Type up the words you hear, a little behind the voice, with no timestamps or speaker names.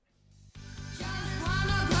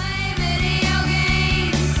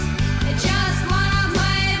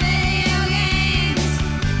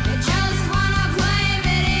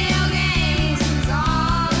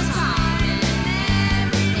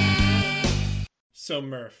So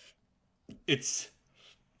Murph, it's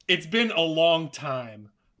it's been a long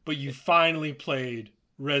time, but you finally played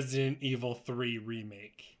Resident Evil 3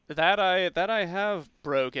 remake. That I have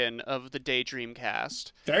broken of the Daydream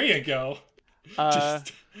cast. There you go. Uh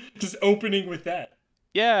Just just opening with that.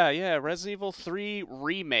 yeah, Resident Evil 3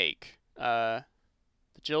 remake. The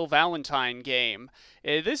Jill Valentine game.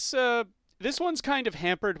 This one's kind of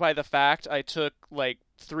hampered by the fact I took like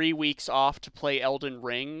 3 weeks off to play Elden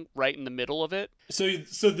Ring right in the middle of it. So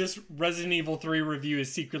this Resident Evil 3 review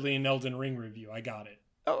is secretly an Elden Ring review. I got it.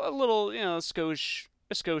 A little, a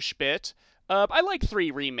skosh bit. I like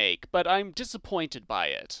 3 remake, but I'm disappointed by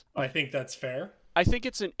it. I think that's fair. I think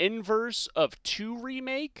it's an inverse of 2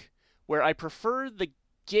 remake, where I prefer the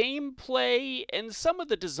gameplay and some of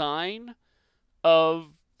the design of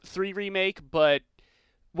 3 remake, but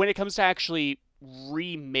when it comes to actually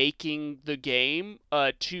remaking the game,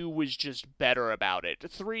 2 was just better about it.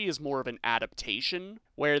 3 is more of an adaptation,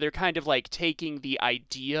 where they're kind of like taking the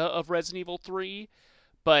idea of Resident Evil 3,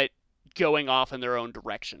 but going off in their own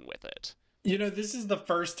direction with it. This is the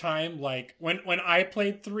first time like when I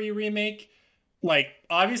played 3 remake, like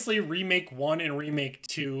obviously remake 1 and remake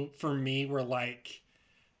 2 for me were like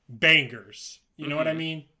bangers. You know what I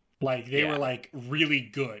mean? Like they were Yeah. like really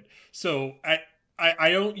good. So I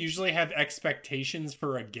don't usually have expectations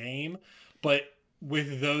for a game, but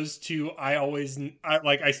with those two,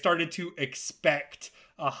 I started to expect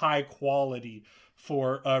a high quality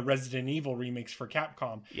for Resident Evil remakes for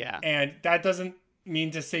Capcom. Yeah. And that doesn't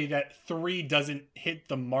mean to say that 3 doesn't hit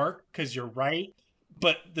the mark, because you're right.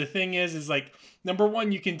 But the thing is like, number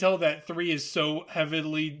one, you can tell that 3 is so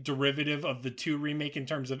heavily derivative of the 2 remake in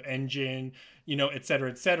terms of engine, et cetera,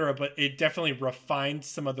 et cetera. But it definitely refined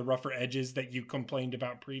some of the rougher edges that you complained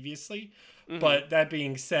about previously. But that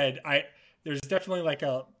being said, there's definitely like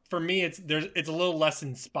for me, it's a little less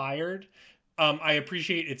inspired. I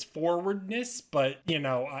appreciate its forwardness, but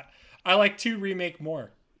I like 2 remake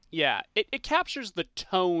more. Yeah, it captures the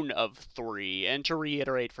tone of 3, and to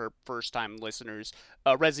reiterate for first-time listeners,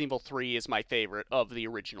 Resident Evil 3 is my favorite of the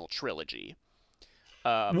original trilogy.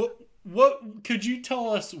 What could you tell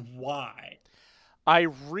us why? I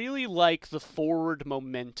really like the forward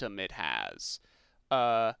momentum it has.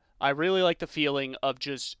 I really like the feeling of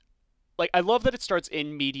just like, I love that it starts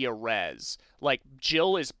in media res. Like,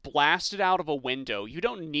 Jill is blasted out of a window. You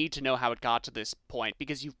don't need to know how it got to this point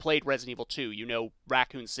because you've played Resident Evil 2. You know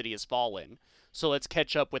Raccoon City has fallen. So let's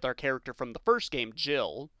catch up with our character from the first game,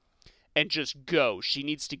 Jill, and just go. She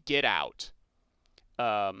needs to get out.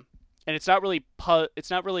 And it's not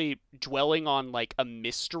really dwelling on like a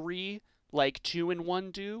mystery like 2 and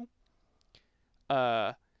 1 do.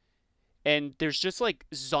 And there's just like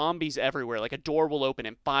zombies everywhere. Like a door will open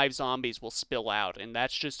and 5 zombies will spill out, and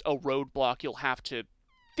that's just a roadblock you'll have to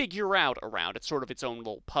figure out around. It's sort of its own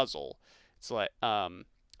little puzzle. It's like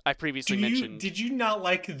I previously mentioned. Did you not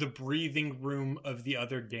like the breathing room of the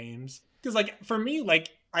other games? Because like for me, like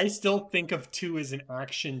I still think of 2 as an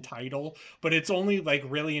action title, but it's only like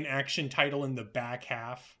really an action title in the back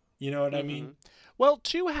half. You know what I mean? Well,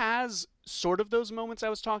 2 has sort of those moments I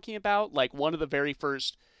was talking about. Like one of the very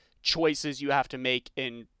first choices you have to make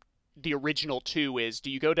in the original 2 is,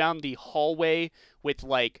 do you go down the hallway with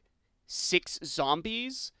like 6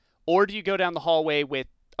 zombies, or do you go down the hallway with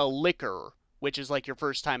a licker, which is like your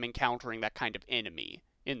first time encountering that kind of enemy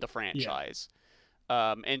in the franchise.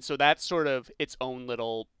 And so that's sort of its own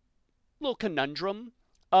little conundrum.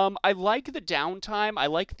 I like the downtime.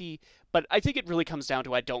 But I think it really comes down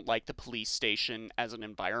to, I don't like the police station as an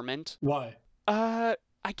environment. Why? I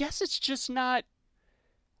guess it's just not.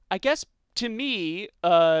 I guess to me,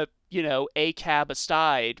 ACAB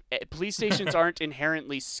aside, police stations aren't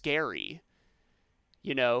inherently scary.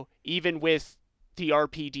 Even with the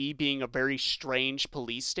RPD being a very strange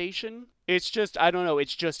police station, it's just, I don't know,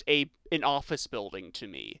 it's just an office building to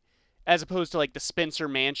me, as opposed to like the Spencer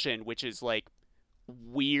Mansion, which is like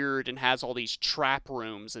weird and has all these trap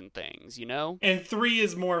rooms and things. And 3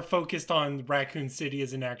 is more focused on Raccoon City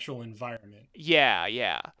as an actual environment.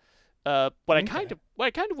 Yeah. What I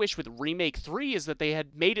Okay. kind of wish with remake 3 is that they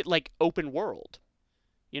had made it like open world,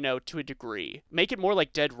 to a degree. Make it more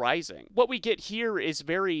like Dead Rising. What we get here is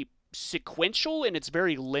very sequential and it's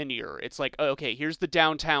very linear. It's like, okay, here's the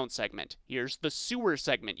downtown segment. Here's the sewer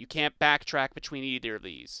segment. You can't backtrack between either of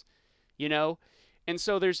these, And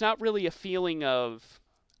so there's not really a feeling of,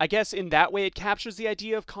 I guess in that way it captures the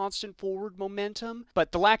idea of constant forward momentum,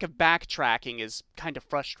 but the lack of backtracking is kind of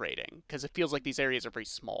frustrating because it feels like these areas are very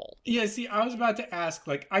small. Yeah, see, I was about to ask,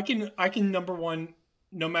 like, I can number one,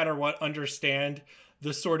 no matter what, understand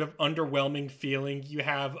the sort of underwhelming feeling you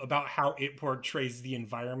have about how it portrays the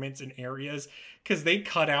environments and areas, because they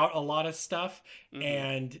cut out a lot of stuff, Mm-hmm.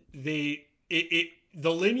 and the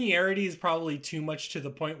linearity is probably too much to the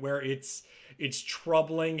point where it's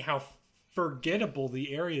troubling how forgettable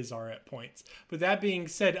the areas are at points. But that being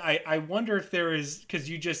said, I wonder if there is, because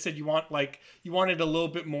you just said you wanted a little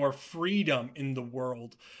bit more freedom in the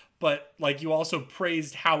world, but like you also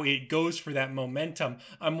praised how it goes for that momentum.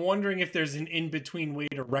 I'm wondering if there's an in-between way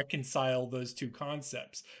to reconcile those two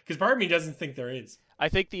concepts, because part of me doesn't think there is. I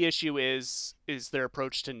think the issue is their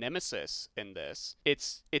approach to Nemesis in this.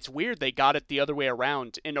 It's weird they got it the other way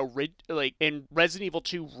around. Like in Resident Evil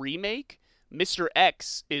 2 remake, Mr.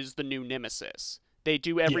 X is the new Nemesis. They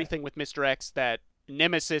do Yeah. everything with Mr. X that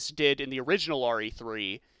Nemesis did in the original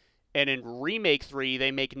RE3, and in remake 3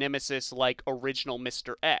 they make Nemesis like original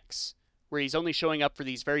Mr. X, where he's only showing up for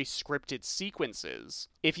these very scripted sequences.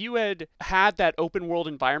 If you had that open world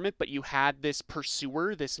environment, but you had this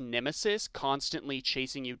pursuer, this nemesis, constantly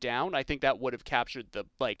chasing you down, I think that would have captured the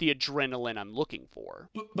adrenaline I'm looking for.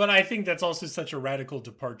 But I think that's also such a radical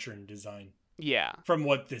departure in design Yeah, from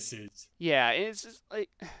what this is. yeah. It's just, like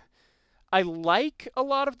I like a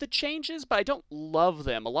lot of the changes, but I don't love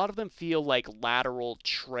them. A lot of them feel like lateral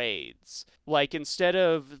trades. Like instead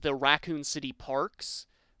of the Raccoon City parks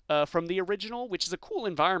from the original, which is a cool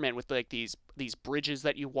environment with like these bridges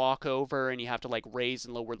that you walk over and you have to like raise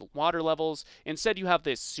and lower the water levels. Instead, you have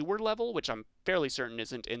this sewer level, which I'm fairly certain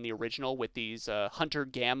isn't in the original, with these hunter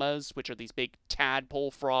gammas, which are these big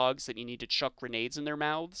tadpole frogs that you need to chuck grenades in their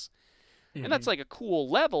mouths. And that's Mhm. like a cool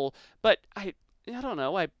level, but I don't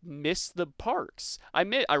know. I miss the parks. I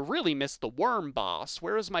really miss the worm boss.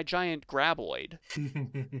 Where is my giant graboid?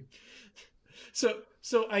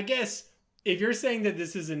 So I guess if you're saying that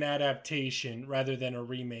this is an adaptation rather than a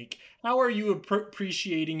remake, how are you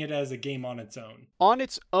appreciating it as a game on its own? On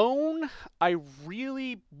its own, I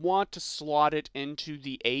really want to slot it into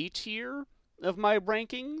the A tier of my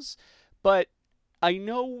rankings, but I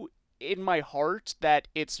know in my heart that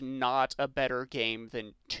it's not a better game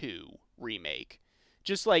than 2 remake.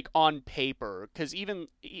 Just like on paper, because even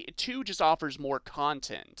 2 just offers more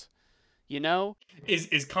content, you know?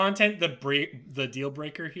 Is content the deal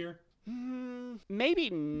breaker here? Maybe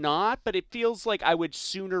not, but it feels like I would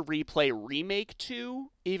sooner replay Remake 2,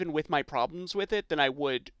 even with my problems with it, than I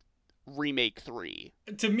would Remake 3.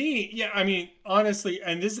 To me, yeah, I mean, honestly,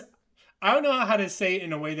 and this, I don't know how to say it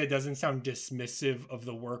in a way that doesn't sound dismissive of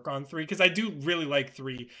the work on 3, because I do really like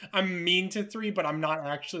 3. I'm mean to 3, but I'm not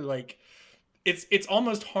actually like, it's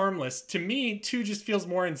almost harmless. To me, 2 just feels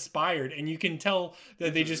more inspired, and you can tell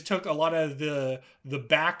that they Mm-hmm. just took a lot of the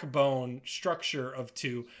backbone structure of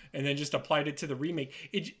 2 and then just applied it to the remake.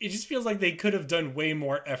 It just feels like they could have done way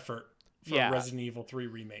more effort for Yeah, Resident Evil 3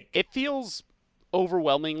 remake. it feels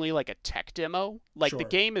overwhelmingly like a tech demo. Like the Sure.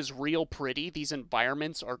 game is real pretty. These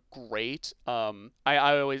environments are great. I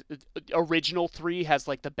always original 3 has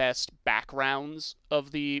like the best backgrounds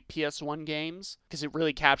of the PS1 games because it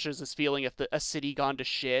really captures this feeling of a city gone to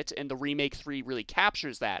shit, and the remake 3 really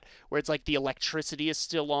captures that, where it's like the electricity is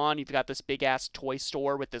still on. You've got this big ass toy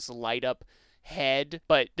store with this light up head,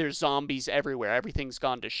 but there's zombies everywhere. Everything's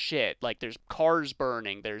gone to shit. Like there's cars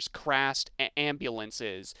burning, there's crashed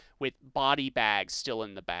ambulances with body bags still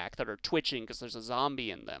in the back that are twitching because there's a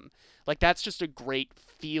zombie in them. Like that's just a great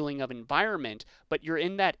feeling of environment, but you're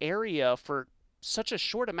in that area for such a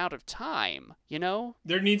short amount of time, you know?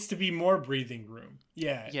 There needs to be more breathing room.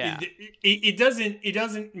 Yeah, Yeah. it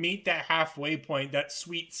doesn't meet that halfway point, that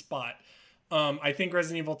sweet spot. I think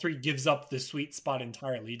Resident Evil 3 gives up the sweet spot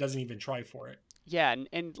entirely. He doesn't even try for it. Yeah,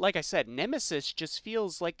 and like I said, Nemesis just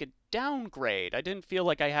feels like a downgrade. I didn't feel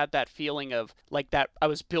like I had that feeling of like that I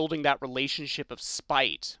was building that relationship of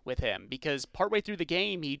spite with him because partway through the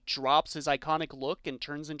game he drops his iconic look and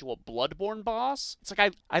turns into a Bloodborne boss. It's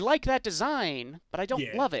like I like that design, but I don't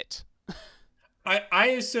Yeah. love it. I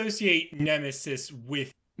associate Nemesis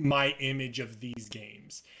with my image of these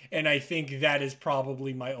games. And I think that is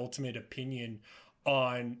probably my ultimate opinion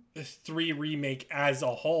on 3 remake as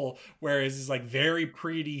a whole, whereas it's like very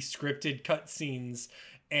pretty scripted cutscenes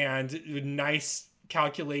and nice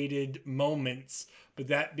calculated moments. But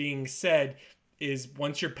that being said, is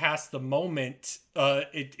once you're past the moment,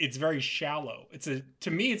 it's very shallow.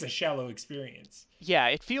 To me it's a shallow experience. Yeah,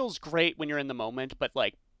 it feels great when you're in the moment, but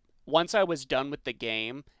like once I was done with the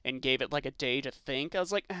game and gave it like a day to think, I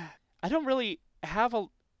was like, I don't really have a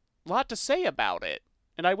lot to say about it,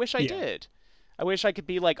 and I wish I Yeah. did. I wish I could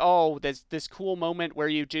be like, oh, there's this cool moment where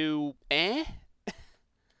you do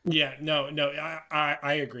Yeah, no,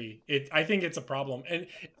 I agree. I think it's a problem, and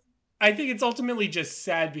I think it's ultimately just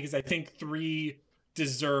sad because I think 3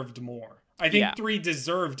 deserved more. I Yeah. think 3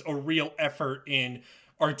 deserved a real effort in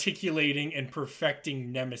articulating and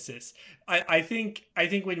perfecting Nemesis. I think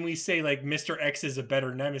when we say like Mr. X is a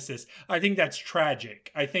better Nemesis, I think that's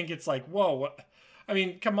tragic. I think it's like, whoa, I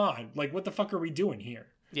mean, come on, like what the fuck are we doing here?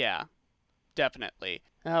 Yeah. Definitely.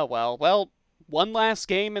 Oh well, one last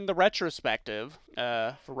game in the retrospective.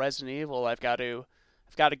 For Resident Evil, I've got to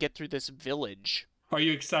get through this village. Are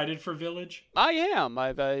you excited for Village? I am.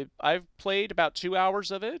 I've played about 2 hours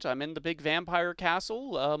of it. I'm in the big vampire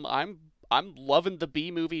castle. I'm loving the B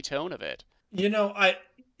movie tone of it. You know,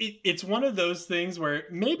 it's one of those things where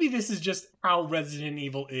maybe this is just how Resident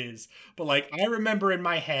Evil is, but like I remember in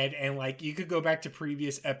my head, and like you could go back to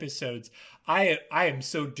previous episodes, I am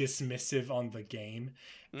so dismissive on the game,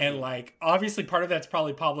 and Mm. like obviously part of that's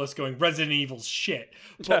probably Pablo's going Resident Evil's shit,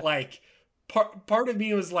 but like part of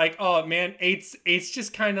me was like, oh man, eight's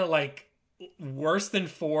just kind of like worse than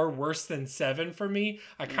 4, worse than 7 for me.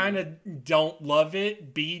 I kind Mm. of don't love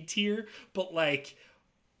it, B tier, but like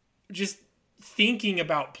just thinking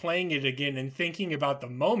about playing it again and thinking about the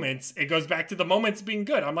moments, it goes back to the moments being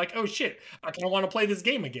good. I'm like, oh shit, I kind of want to play this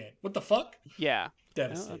game again. What the fuck? Yeah.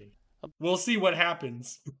 Devastating. We'll see what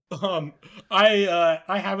happens. I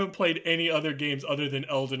haven't played any other games other than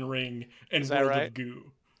Elden Ring and Is that World right? of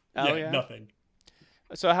Goo. Oh Yeah, yeah. nothing.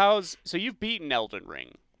 So you've beaten Elden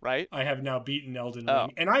Ring, right? I have now beaten Elden Oh.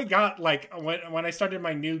 Ring, and I got like when I started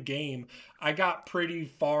my new game, I got pretty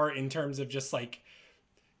far in terms of just like,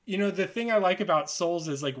 you know, the thing I like about Souls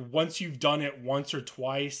is like once you've done it once or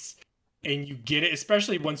twice and you get it,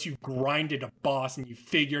 especially once you've grinded a boss and you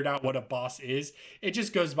figured out what a boss is, it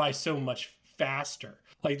just goes by so much faster.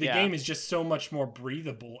 Like the Yeah. game is just so much more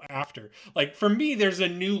breathable after. Like for me, there's a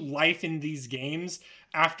new life in these games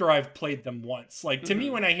after I've played them once. Like to me,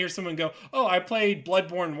 Mhm. when I hear someone go, "Oh, I played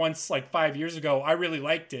Bloodborne once like 5 years ago. I really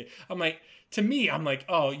liked it." I'm like, to me, I'm like,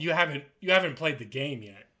 "Oh, you haven't played the game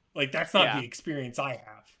yet." Like that's not Yeah. the experience I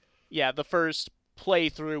have. Yeah, the first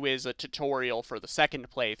playthrough is a tutorial for the second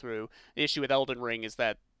playthrough. The issue with Elden Ring is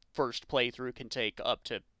that first playthrough can take up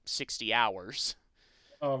to 60 hours.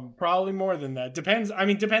 Probably more than that. Depends. I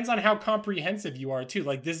mean, depends on how comprehensive you are too.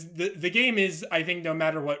 Like the game is, I think, no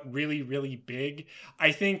matter what, really, really big.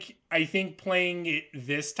 I think playing it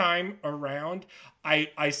this time around,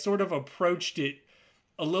 I sort of approached it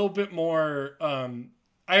a little bit more.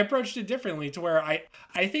 I approached it differently to where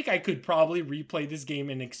I think I could probably replay this game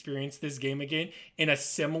and experience this game again in a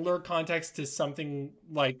similar context to something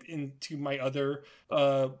like into my other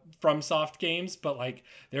FromSoft games, but like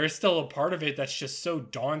there is still a part of it that's just so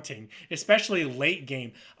daunting, especially late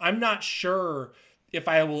game. I'm not sure if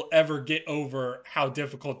I will ever get over how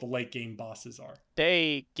difficult the late game bosses are.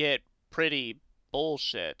 They get pretty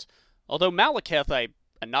bullshit. Although Malekith I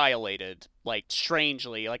annihilated, like,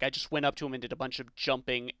 strangely. Like, I just went up to him and did a bunch of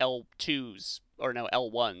jumping L2s, or no,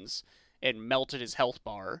 L1s, and melted his health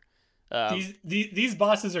bar. These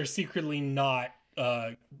bosses are secretly not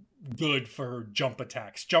good for jump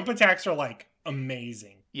attacks. Jump attacks are like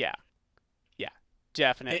amazing. Yeah, yeah,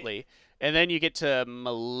 definitely. And then you get to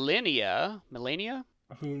Millennia. Millennia?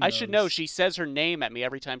 Who knows? I should know. She says her name at me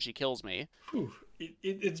every time she kills me. Whew,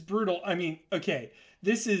 it's brutal. I mean, okay,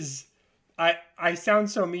 this is. I sound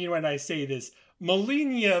so mean when I say this.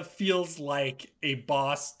 Millennia feels like a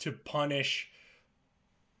boss to punish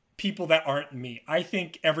people that aren't me. I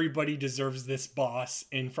think everybody deserves this boss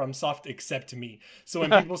in FromSoft except me. So when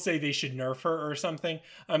people say they should nerf her or something,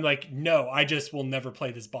 I'm like, no, I just will never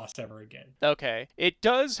play this boss ever again. Okay. It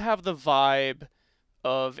does have the vibe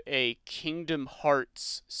of a Kingdom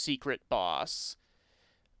Hearts secret boss.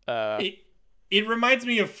 It reminds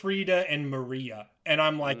me of Frida and Maria. And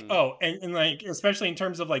I'm like, Mm. oh, and like, especially in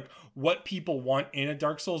terms of like what people want in a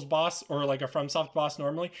Dark Souls boss or like a FromSoft boss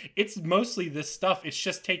normally, it's mostly this stuff. It's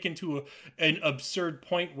just taken to an absurd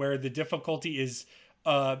point where the difficulty is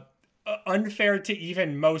unfair to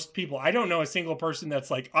even most people. I don't know a single person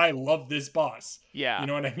that's like, I love this boss. Yeah. You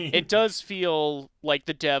know what I mean? It does feel like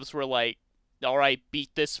the devs were like, all right,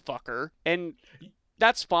 beat this fucker. And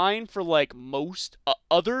that's fine for like most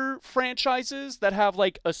other franchises that have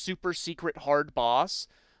like a super secret hard boss.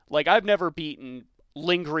 Like I've never beaten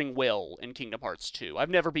Lingering Will in Kingdom Hearts 2. I've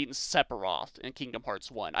never beaten Sephiroth in Kingdom Hearts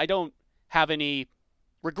 1. I don't have any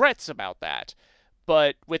regrets about that.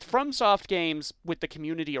 But with FromSoft games, with the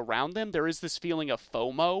community around them, there is this feeling of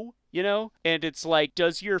FOMO, you know? And it's like,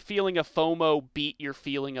 does your feeling of FOMO beat your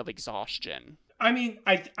feeling of exhaustion? I mean,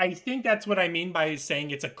 I think that's what I mean by saying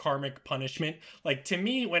it's a karmic punishment. Like to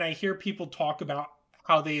me, when I hear people talk about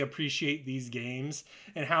how they appreciate these games,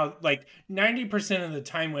 and how like 90% of the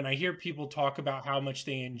time when I hear people talk about how much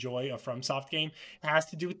they enjoy a FromSoft game, it has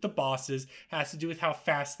to do with the bosses, has to do with how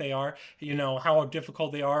fast they are, how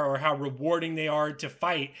difficult they are, or how rewarding they are to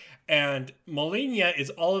fight. And Malenia is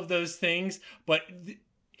all of those things, but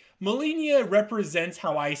Malenia represents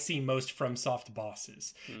how I see most FromSoft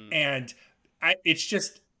bosses. And it's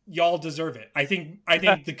just, y'all deserve it. I think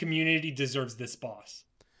the community deserves this boss.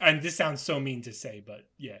 And this sounds so mean to say, but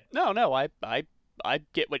yeah. No, I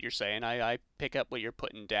get what you're saying. I pick up what you're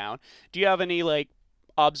putting down. Do you have any like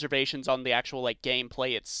observations on the actual like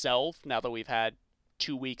gameplay itself now that we've had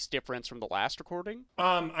 2 weeks difference from the last recording?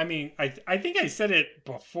 I mean, I think I said it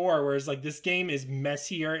before, whereas like this game is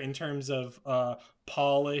messier in terms of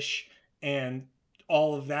polish and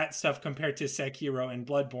all of that stuff compared to Sekiro and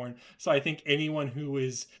Bloodborne. So I think anyone who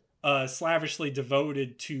is slavishly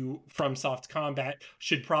devoted to FromSoft combat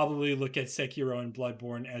should probably look at Sekiro and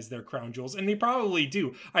Bloodborne as their crown jewels, and they probably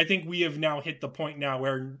do. I think we have now hit the point now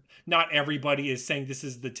where not everybody is saying this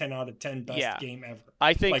is the 10 out of 10 best game ever.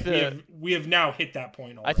 I think like we have now hit that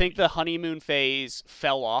point already. I think the honeymoon phase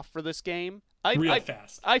fell off for this game. Real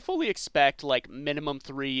fast. I fully expect like minimum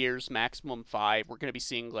 3 years, maximum 5. We're going to be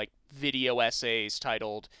seeing like video essays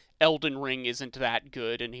titled Elden Ring isn't that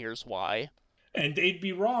good and here's why. And they'd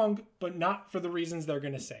be wrong, but not for the reasons they're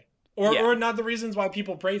going to say. Or not the reasons why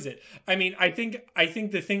people praise it. I mean, I think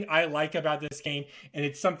the thing I like about this game, and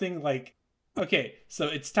it's something like, okay, so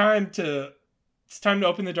it's time to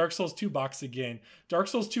open the Dark Souls 2 box again. Dark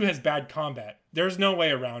Souls 2 has bad combat. There's no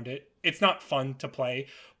way around it. It's not fun to play,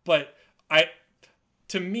 but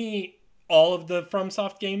to me, all of the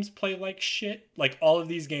FromSoft games play like shit. Like, all of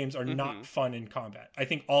these games are not fun in combat. I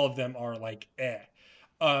think all of them are like,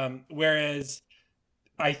 whereas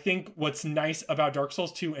I think what's nice about Dark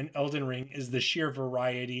Souls 2 and Elden Ring is the sheer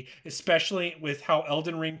variety, especially with how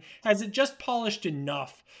Elden Ring has it just polished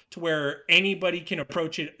enough to where anybody can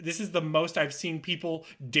approach it. This is the most I've seen people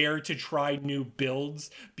dare to try new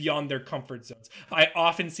builds beyond their comfort zones. I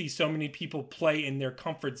often see so many people play in their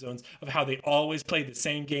comfort zones of how they always play the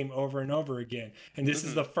same game over and over again. And this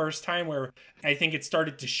is the first time where I think it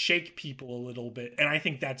started to shake people a little bit. And I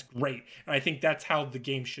think that's great. And I think that's how the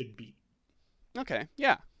game should be. Okay,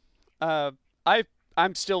 yeah.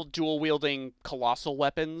 I'm still dual wielding colossal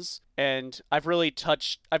weapons, and I've really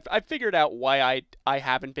I've figured out why I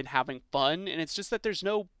haven't been having fun, and it's just that there's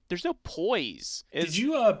no poise. Did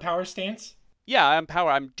you power stance? Yeah,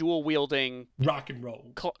 I'm dual wielding rock and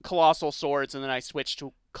roll colossal swords, and then I switch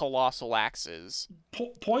to colossal axes.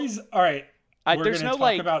 Poise. All right. We're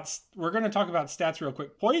going to talk about stats real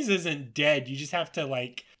quick. Poise isn't dead. You just have to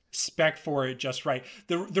like spec for it just right.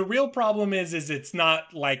 The real problem is it's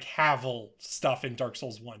not like Havel stuff in Dark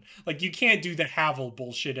Souls 1. Like, you can't do the Havel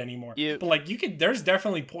bullshit anymore. But like, you could. There's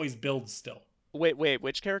definitely poise builds still. Wait,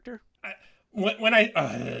 which character?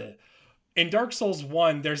 In Dark Souls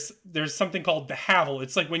 1, there's something called the Havel.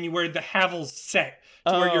 It's like when you wear the Havel set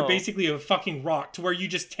to where you're basically a fucking rock, to where you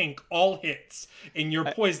just tank all hits and your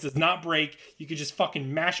poise does not break. You could just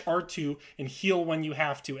fucking mash R2 and heal when you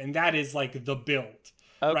have to, and that is like the build.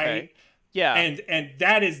 Okay. Right? Yeah. And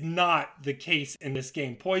that is not the case in this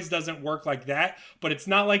game. Poise doesn't work like that, but it's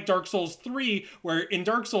not like Dark Souls 3, where in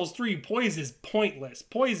Dark Souls 3, poise is pointless.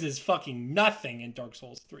 Poise is fucking nothing in Dark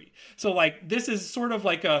Souls 3. So like, this is sort of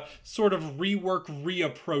like a sort of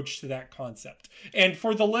reapproach to that concept. And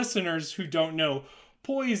for the listeners who don't know,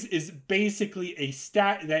 poise is basically a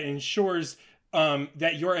stat that ensures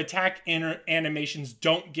that your attack animations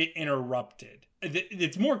don't get interrupted.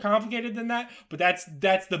 It's more complicated than that, but that's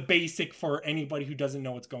the basic for anybody who doesn't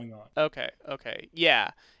know what's going on. Okay. Yeah.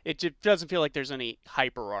 It just doesn't feel like there's any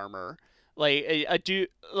hyper armor.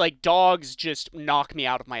 Like dogs just knock me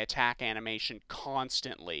out of my attack animation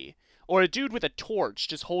constantly. Or a dude with a torch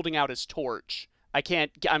just holding out his torch.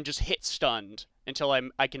 I'm just hit stunned until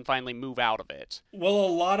I can finally move out of it. Well, a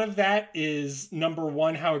lot of that is, number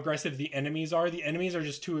one, how aggressive the enemies are. The enemies are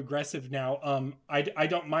just too aggressive now. I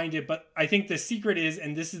don't mind it, but I think the secret is,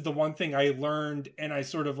 and this is the one thing I learned and I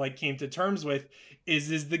sort of like came to terms with,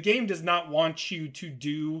 is the game does not want you to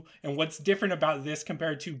do, and what's different about this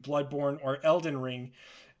compared to Bloodborne or Elden Ring,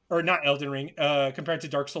 or not Elden Ring, compared to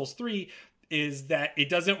Dark Souls 3, is that it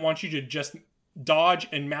doesn't want you to just dodge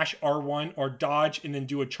and mash R1 or dodge and then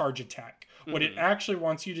do a charge attack. What it actually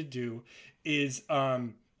wants you to do is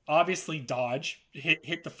obviously dodge,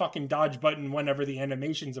 hit the fucking dodge button whenever the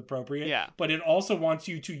animation's appropriate. Yeah. But it also wants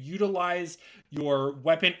you to utilize your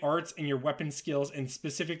weapon arts and your weapon skills, and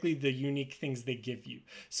specifically the unique things they give you.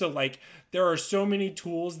 So like there are so many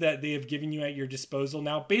tools that they have given you at your disposal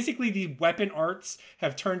now. Basically the weapon arts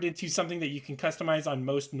have turned into something that you can customize on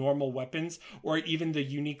most normal weapons, or even the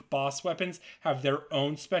unique boss weapons have their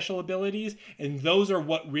own special abilities, and those are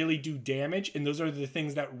what really do damage, and those are the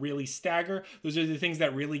things that really stagger. Those are the things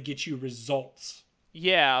that really get you results.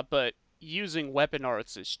 Yeah, but using weapon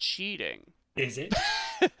arts is cheating. Is it?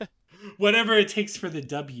 Whatever it takes for the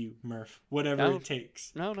W, Murph. Whatever it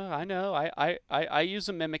takes. No, I know. I use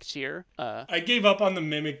a mimic tier. I gave up on the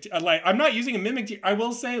mimic. Like, I'm not using a mimic tier. I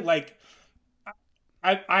will say, like,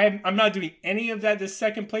 I'm not doing any of that this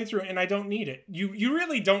second playthrough, and I don't need it. You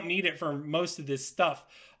really don't need it for most of this stuff.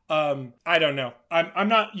 I don't know. I'm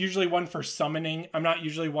not usually one for summoning. I'm not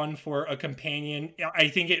usually one for a companion. I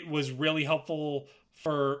think it was really helpful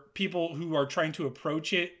for people who are trying to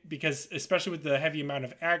approach it, because especially with the heavy amount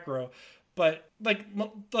of aggro. But like,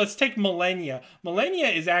 let's take Millennia. Millennia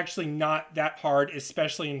is actually not that hard,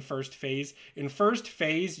 especially in first phase. In first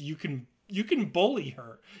phase, you can bully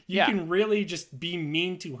her. You can really just be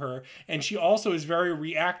mean to her. And she also is very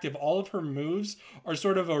reactive. All of her moves are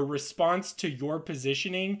sort of a response to your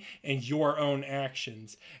positioning and your own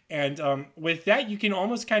actions. And with that, you can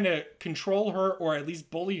almost kind of control her, or at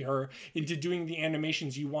least bully her into doing the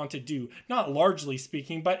animations you want to do. Not largely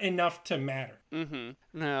speaking, but enough to matter. Mm-hmm.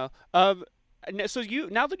 No. So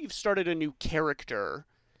now that you've started a new character,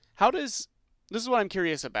 this is what I'm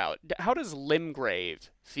curious about. How does Limgrave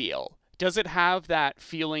feel? Does it have that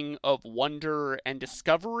feeling of wonder and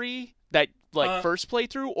discovery that first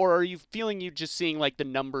playthrough, or are you feeling you just seeing like the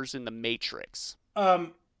numbers in the Matrix?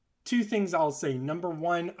 Two things I'll say. Number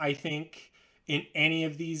one, I think in any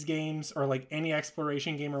of these games, or like any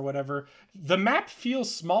exploration game or whatever, the map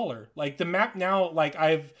feels smaller. Like the map now, like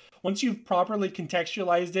once you've properly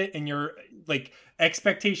contextualized it and your like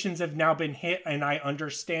expectations have now been hit, and I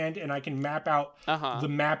understand and I can map out the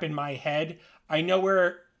map in my head, I know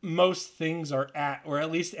where most things are at, or at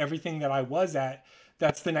least everything that I was at.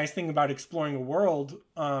 That's the nice thing about exploring a world.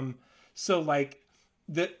 So like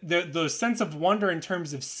the sense of wonder in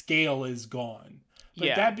terms of scale is gone.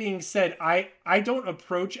 But that being said, I don't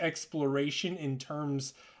approach exploration in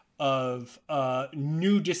terms of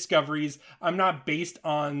new discoveries. I'm not based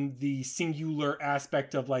on the singular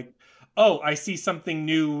aspect of like, oh, I see something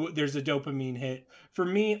new, there's a dopamine hit. For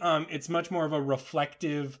me, it's much more of a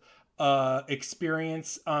reflective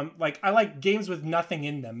experience. Like I like games with nothing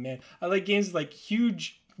in them, man. I like games with like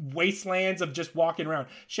huge wastelands of just walking around.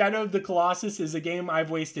 Shadow of the Colossus is a game I've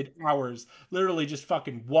wasted hours literally just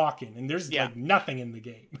fucking walking, and there's like nothing in the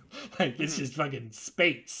game. Like it's just fucking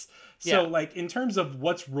space. So like in terms of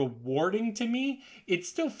what's rewarding to me, it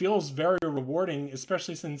still feels very rewarding,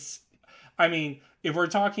 especially since, I mean, if we're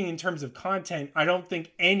talking in terms of content, I don't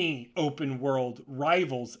think any open world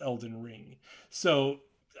rivals Elden Ring. So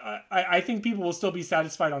I think people will still be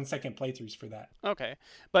satisfied on second playthroughs for that. Okay.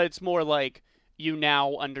 But it's more like you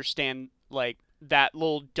now understand like that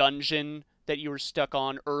little dungeon that you were stuck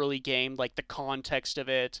on early game, like the context of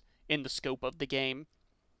it in the scope of the game.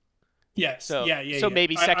 Yes. So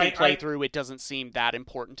maybe second playthrough, it doesn't seem that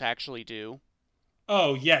important to actually do.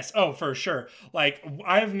 Oh, yes. Oh, for sure. Like,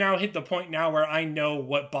 I've now hit the point now where I know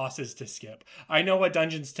what bosses to skip. I know what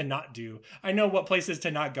dungeons to not do. I know what places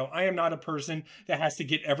to not go. I am not a person that has to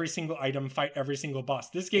get every single item, fight every single boss.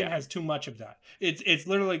 This game has too much of that. It's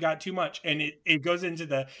literally got too much. And it goes into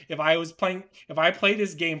the, if I play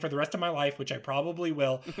this game for the rest of my life, which I probably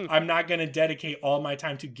will, I'm not going to dedicate all my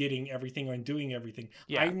time to getting everything and doing everything.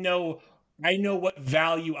 Yeah. I know what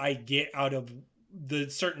value I get out of the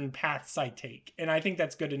certain paths I take, and I think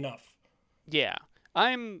that's good enough. Yeah.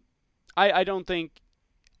 I don't think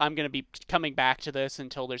I'm going to be coming back to this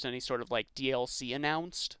until there's any sort of like DLC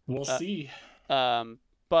announced. We'll see.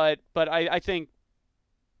 But I think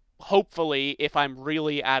hopefully if I'm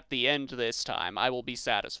really at the end this time, I will be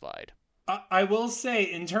satisfied. I will say,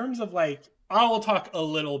 in terms of like, I will talk a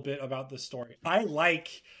little bit about the story.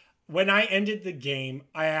 When I ended the game,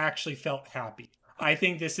 I actually felt happy. I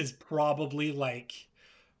think this is probably like,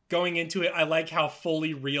 going into it, I like how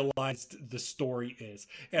fully realized the story is.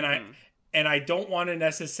 And I don't want to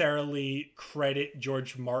necessarily credit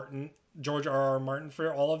George R.R. Martin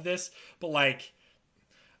for all of this, but like,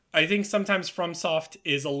 I think sometimes FromSoft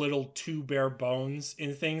is a little too bare bones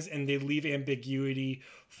in things, and they leave ambiguity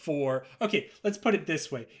for, okay, let's put it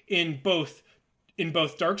this way. In both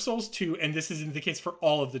Dark Souls 2, and this isn't the case for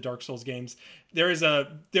all of the Dark Souls games, there is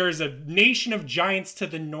a nation of giants to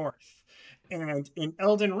the north, And in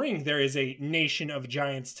Elden Ring, there is a nation of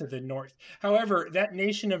giants to the north. However, that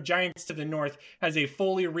nation of giants to the north has a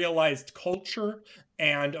fully realized culture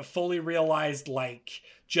and a fully realized, like,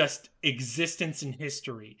 just existence in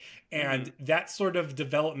history. And that sort of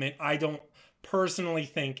development, I don't personally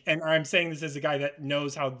think, and I'm saying this as a guy that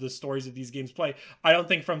knows how the stories of these games play, I don't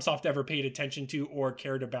think FromSoft ever paid attention to or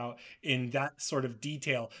cared about in that sort of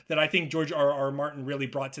detail that I think George R.R. Martin really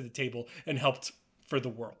brought to the table and helped for the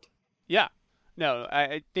world. Yeah. No,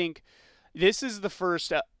 I think this is the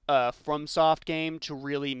first FromSoft game to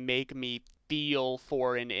really make me feel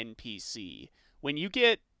for an NPC. When you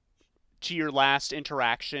get to your last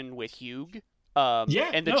interaction with Hugh, and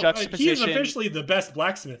the juxtaposition, he is officially the best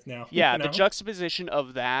blacksmith now. Yeah, the juxtaposition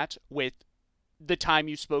of that with the time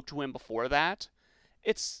you spoke to him before that,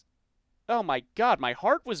 it's, oh my god, my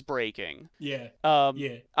heart was breaking. Yeah.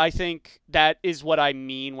 I think that is what I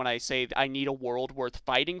mean when I say I need a world worth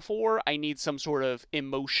fighting for. I need some sort of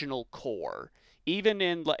emotional core. Even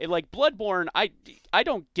in, like, Bloodborne, I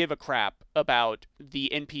don't give a crap about the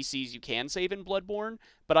NPCs you can save in Bloodborne,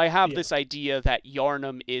 but I have this idea that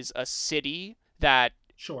Yharnam is a city that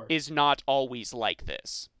is not always like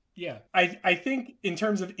this. Yeah. I think in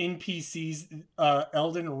terms of NPCs,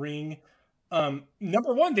 Elden Ring,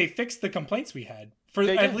 number one, they fixed the complaints we had.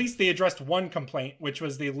 At least they addressed one complaint, which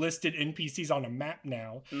was they listed NPCs on a map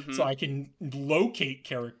now, so I can locate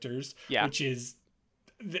characters, which is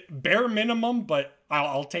bare minimum, but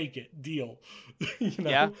I'll take it. Deal. You know?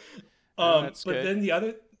 Yeah. But then the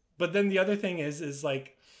other thing is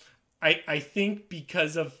like, I think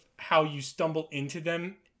because of how you stumble into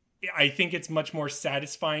them, I think it's much more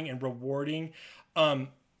satisfying and rewarding.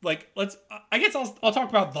 Like, I guess I'll talk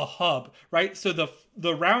about the hub, right? So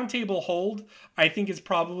the round table hold, I think, is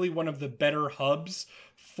probably one of the better hubs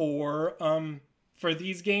for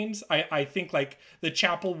these games. I think, like, the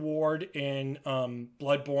Chapel Ward in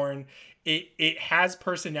Bloodborne, it has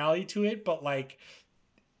personality to it, but, like,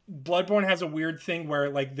 Bloodborne has a weird thing where,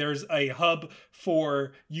 like, there's a hub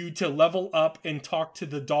for you to level up and talk to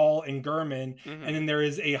the doll and Gehrman, and then there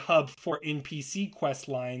is a hub for NPC quest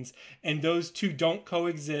lines, and those two don't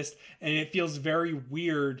coexist, and it feels very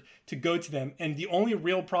weird to go to them. And the only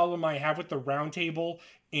real problem I have with the round table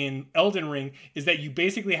in Elden Ring is that you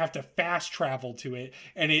basically have to fast travel to it,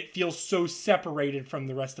 and it feels so separated from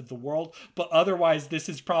the rest of the world. But otherwise, this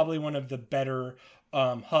is probably one of the better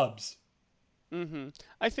hubs.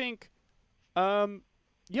 I think,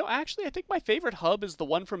 actually, I think my favorite hub is the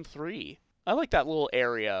one from 3. I like that little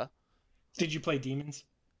area. Did you play Demons?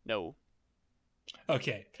 No.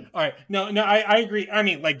 Okay. All right. No, I agree. I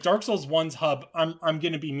mean, like, Dark Souls 1's hub, I'm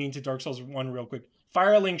going to be mean to Dark Souls 1 real quick.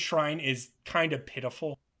 Firelink Shrine is kind of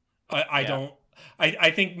pitiful.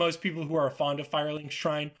 I think most people who are fond of Firelink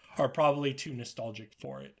Shrine are probably too nostalgic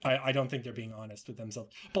for it. I don't think they're being honest with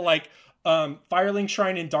themselves. But, like, Firelink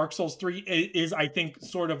Shrine in Dark Souls 3 is, I think,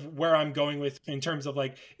 sort of where I'm going with in terms of,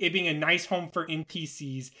 like, it being a nice home for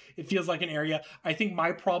NPCs. It feels like an area. I think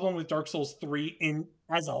my problem with Dark Souls 3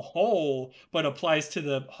 as a whole, but applies to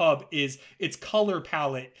the hub, is its color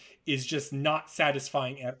palette is just not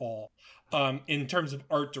satisfying at all. In terms of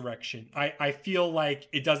art direction, I feel like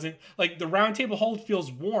it doesn't, like, the round table hold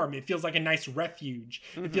feels warm. It feels like a nice refuge.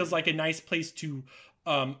 It feels like a nice place to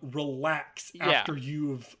relax after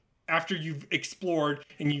you've explored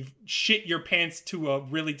and you've shit your pants to a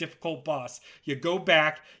really difficult boss. You go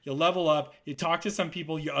back, you level up, you talk to some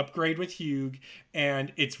people, you upgrade with Hugh,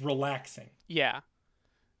 and it's relaxing. Yeah,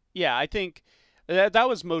 I think that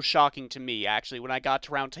was most shocking to me, actually, when I got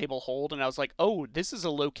to Round Table Hold, and I was like, oh, this is a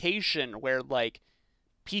location where, like,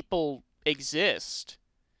 people exist.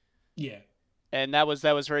 Yeah. And that was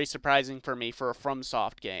very surprising for me for a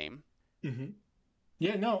FromSoft game.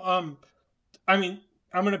 Yeah, no, I mean,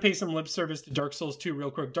 I'm going to pay some lip service to Dark Souls 2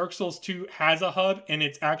 real quick. Dark Souls 2 has a hub, and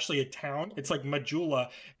it's actually a town. It's like Majula.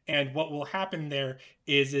 And what will happen there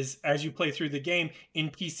is as you play through the game,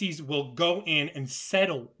 NPCs will go in and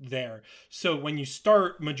settle there. So when you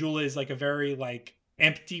start, Majula is like a very, like,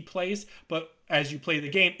 empty place, but as you play the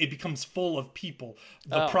game, it becomes full of people.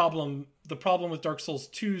 The problem with Dark Souls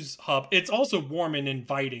 2's hub, it's also warm and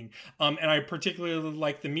inviting. And I particularly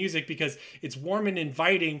like the music because it's warm and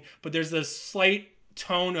inviting, but there's a slight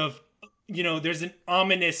tone of, there's an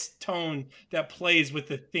ominous tone that plays with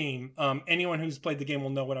the theme. Anyone who's played the game will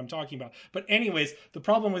know what I'm talking about. But anyways, the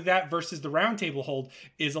problem with that versus the round table hold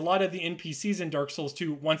is a lot of the NPCs in Dark Souls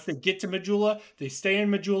 2, once they get to Majula, they stay in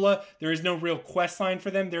Majula. There is no real quest line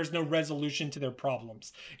for them. There's no resolution to their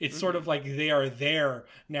problems. It's sort of like they are there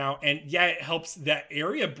now. And yeah, it helps that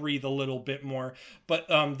area breathe a little bit more, but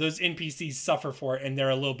those NPCs suffer for it and they're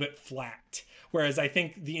a little bit flat. Whereas I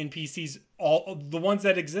think the NPCs, all the ones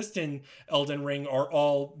that exist in Elden Ring, are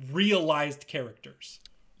all realized characters.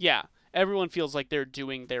 Yeah, everyone feels like they're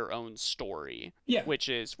doing their own story, Yeah. which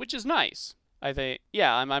is nice. I think,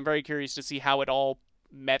 yeah, I'm very curious to see how it all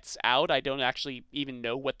mets out. I don't actually even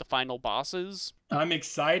know what the final boss is. I'm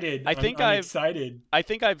excited. I think I'm I've excited. I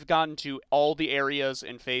think I've gotten to all the areas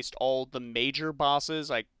and faced all the major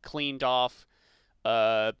bosses. I cleaned off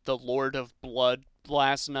the Lord of Blood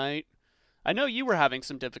last night. I know you were having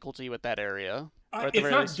some difficulty with that area. Or at the It's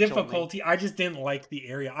very not least, you told me. difficulty. I just didn't like the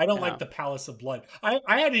area. I don't Yeah. like the Palace of Blood. I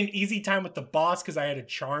had an easy time with the boss because I had a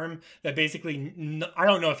charm that basically I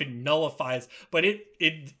don't know if it nullifies, but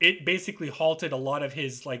it basically halted a lot of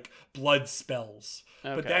his like blood spells.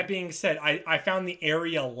 But Okay. that being said, I found the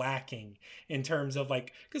area lacking in terms of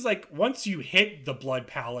like, because like once you hit the Blood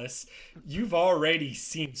Palace, you've already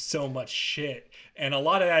seen so much shit, and a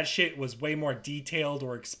lot of that shit was way more detailed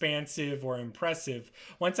or expansive or impressive.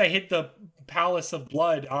 Once I hit the Palace of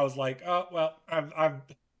Blood, I was like, oh well,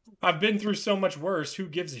 I've been through so much worse. Who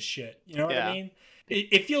gives a shit? You know what Yeah. I mean?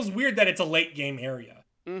 It feels weird that it's a late game area.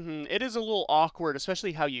 It is a little awkward,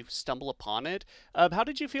 especially how you stumble upon it. How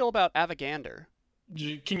did you feel about Avagander?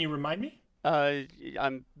 Can you remind me?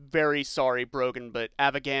 I'm very sorry, Brogan, but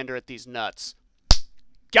Avagander at these nuts.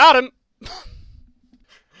 Got him!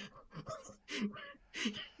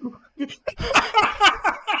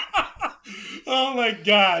 Oh my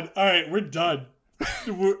god! All right, we're done.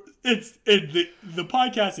 The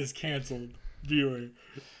podcast is canceled. Viewer.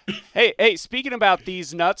 Hey, speaking about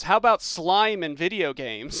these nuts, how about slime in video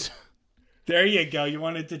games? There you go. You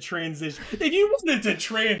wanted to transition. If you wanted to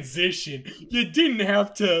transition, you didn't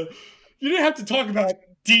have to. You didn't have to talk about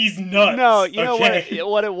these nuts. No, you know okay?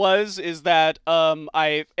 what it was is that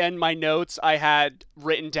I in my notes I had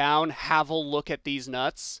written down have a look at these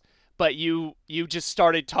nuts, but you just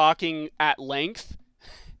started talking at length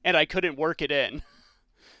and I couldn't work it in.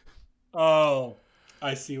 Oh,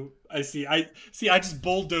 I see. I just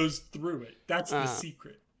bulldozed through it. That's the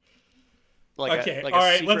secret. Okay, all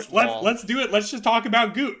right. Let's do it. Let's just talk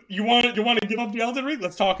about goo. You want to give up the Elden Ring?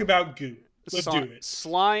 Let's talk about goo. Let's do it.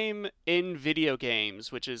 Slime in video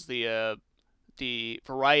games, which is the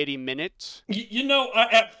Variety Minute.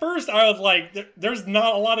 At first I was like, there's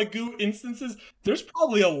not a lot of goo instances. There's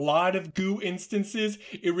probably a lot of goo instances.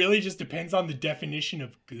 It really just depends on the definition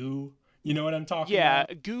of goo. You know what I'm talking about?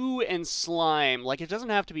 Yeah, goo and slime. Like, it doesn't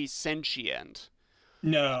have to be sentient.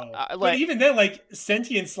 No. But even then, like,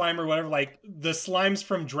 sentient slime or whatever, like, the slimes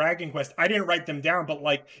from Dragon Quest, I didn't write them down, but,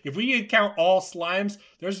 like, if we count all slimes,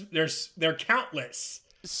 they're countless.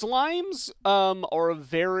 Slimes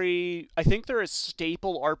I think they're a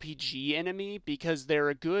staple RPG enemy because they're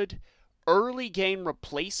a good early game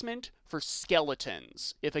replacement for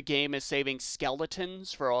skeletons. If a game is saving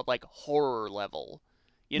skeletons for, like, horror level.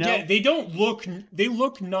 You know? Yeah, they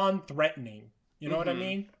look non-threatening. You know what I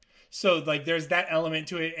mean? So like there's that element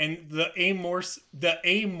to it, and the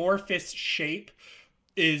amorphous shape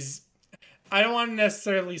is, I don't want to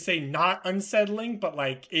necessarily say not unsettling, but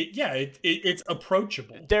like it's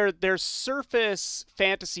approachable. They're surface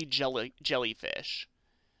fantasy jellyfish.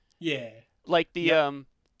 Yeah. Like the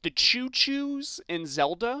choo-choos in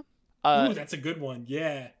Zelda. Ooh, that's a good one.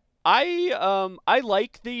 Yeah. I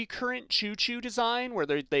like the current choo-choo design where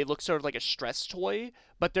they look sort of like a stress toy,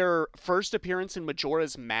 but their first appearance in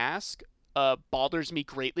Majora's Mask bothers me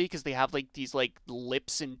greatly because they have like these like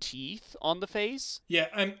lips and teeth on the face. Yeah,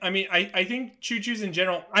 I think choo-choos in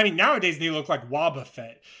general, I mean nowadays they look like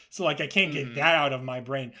Wobbuffet. So like I can't get that out of my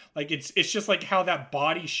brain. Like it's just like how that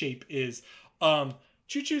body shape is.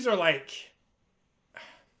 Choo-choos are like,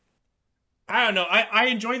 I don't know. I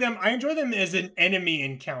enjoy them. I enjoy them as an enemy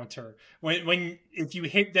encounter. When if you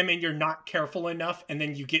hit them and you're not careful enough, and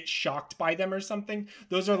then you get shocked by them or something.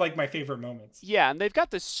 Those are like my favorite moments. Yeah, and they've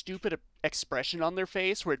got this stupid expression on their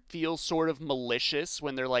face where it feels sort of malicious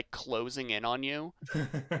when they're like closing in on you.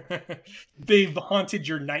 They've haunted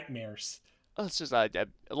your nightmares. It's just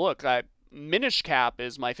look. Minish Cap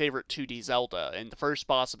is my favorite 2D Zelda, and the first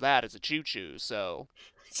boss of that is a choo-choo. So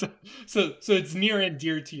it's near and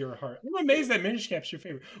dear to your heart. I'm amazed that Minish Cap's your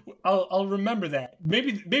favorite. I'll remember that.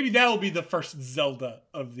 Maybe that'll be the first Zelda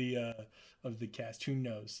of the cast. Who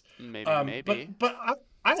knows? Maybe. But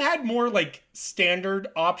I had more like standard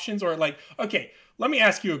options, or like, okay, let me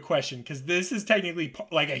ask you a question, because this is technically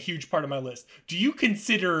like a huge part of my list. Do you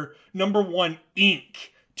consider number 1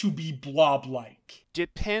 ink to be blob-like?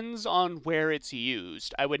 Depends on where it's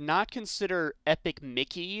used. I would not consider Epic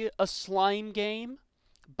Mickey a slime game.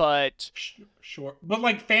 But sure, but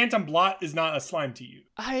like Phantom Blot is not a slime to you.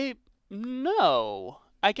 No,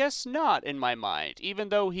 I guess not in my mind, even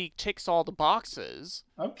though he ticks all the boxes.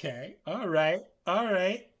 Okay. All right. All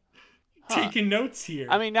right. Huh. Taking notes I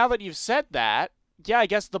here. mean, now that you've said that, yeah, I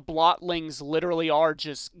guess the blotlings literally are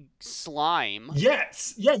just slime,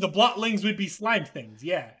 Yes. Yeah, the blotlings would be slime things.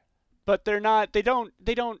 Yeah. but they're not. They don't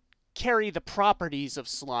carry the properties of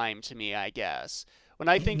slime to me. I guess when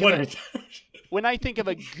I think of What a are when I think of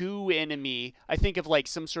a goo enemy, I think of like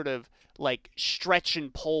some sort of like stretch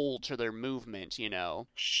and pull to their movement.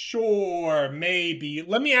 Sure, maybe.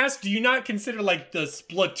 Let me ask, do you not consider like the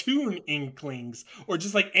Splatoon inklings or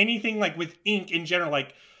just like anything like with ink in general?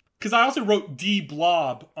 Like, because I also wrote D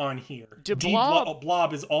Blob on here. D DeBlob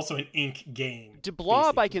Blob is also an ink game,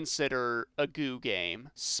 DeBlob I basically. consider a goo game.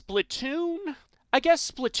 Splatoon, I guess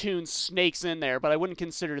Splatoon snakes in there, but I wouldn't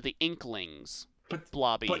consider the inklings But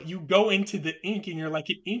blobby. you go into the ink and you're like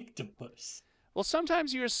an inktopuss. Well,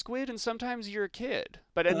 sometimes you're a squid and sometimes you're a kid,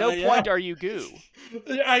 but at no Yeah. point are you goo.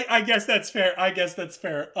 I guess that's fair. I guess that's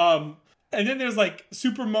fair. And then there's like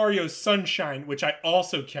Super Mario Sunshine, which I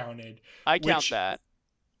also counted, I count which that.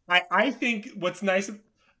 I think what's nice,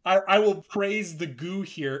 I will praise the goo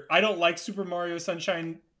here. I don't like Super Mario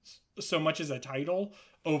Sunshine so much as a title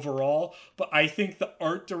overall, but I think the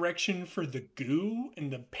art direction for the goo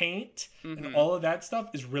and the paint and Hmm. all of that stuff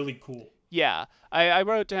is really cool. Yeah, I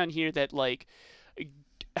wrote down here that like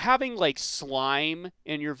having like slime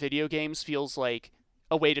in your video games feels like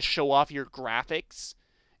a way to show off your graphics.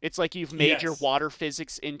 It's like you've made your Yes. water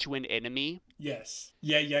physics into an enemy. Yes.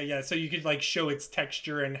 Yeah. So you could like show its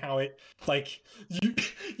texture and how it like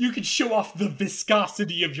you could show off the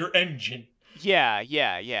viscosity of your engine.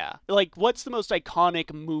 Yeah. Like, what's the most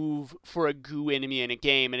iconic move for a goo enemy in a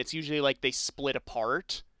game? And it's usually like they split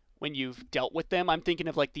apart when you've dealt with them. I'm thinking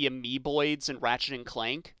of like the amoeboids and Ratchet and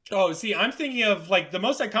Clank. Oh, see, I'm thinking of like the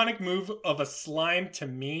most iconic move of a slime to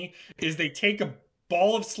me is they take a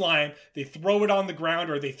ball of slime, they throw it on the ground,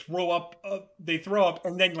 or they throw up,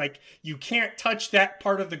 and then like you can't touch that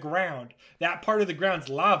part of the ground. That part of the ground's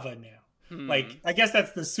lava now. Hmm. Like I guess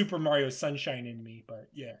that's the Super Mario Sunshine in me, but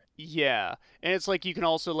yeah. Yeah. And it's like you can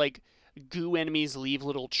also like goo enemies leave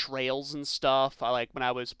little trails and stuff. I like when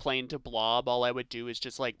I was playing to Blob, all I would do is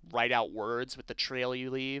just like write out words with the trail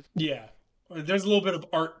you leave. Yeah. There's a little bit of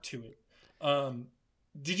art to it. Um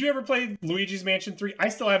did you ever play Luigi's Mansion 3? I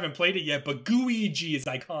still haven't played it yet, but Gooigi is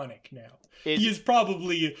iconic now. He Is is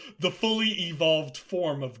probably the fully evolved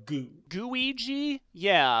form of goo. Gooigi?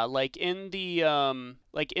 Yeah, like in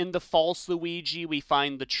the false Luigi we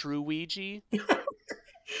find the true Ouija.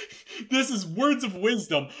 This is words of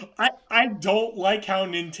wisdom. I don't like how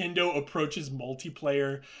Nintendo approaches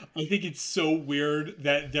multiplayer. I think it's so weird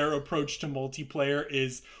that their approach to multiplayer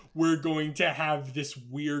is we're going to have this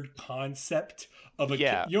weird concept of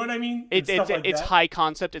Yeah. you know what I mean? And It, stuff it's like it's that. high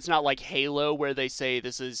concept. It's not like Halo where they say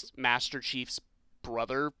this is Master Chief's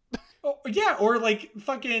brother. Oh, yeah, or like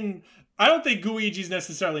fucking. I don't think Guigi's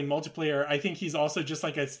necessarily multiplayer. I think he's also just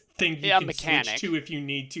like a thing you Yeah, can switch mechanic. to if you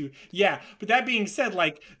need to. Yeah, but that being said,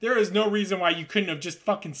 like there is no reason why you couldn't have just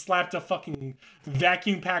fucking slapped a fucking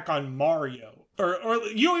vacuum pack on Mario, or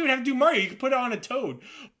you don't even have to do Mario. You can put it on a Toad.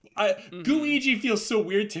 Hmm. Guigi feels so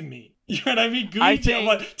weird to me. You know what I mean? I Guigi, I'm think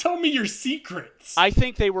like, tell me your secrets. I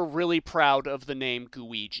think they were really proud of the name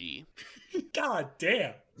Guigi. God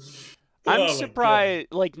damn. I'm Oh my god. surprised.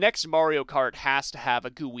 Like next Mario Kart has to have a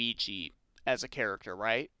Guigi as a character,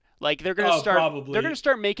 right? Like Oh, they're gonna probably.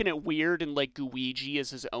 start making it weird and like Guigi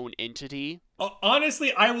is his own entity.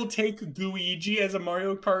 Honestly, I will take Guigi as a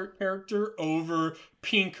Mario Kart character over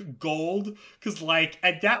Pink Gold because, like,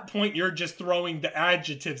 at that point, you're just throwing the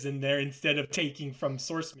adjectives in there instead of taking from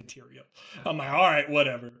source material. I'm like, all right,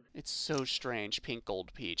 whatever. It's so strange, Pink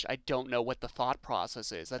Gold Peach. I don't know what the thought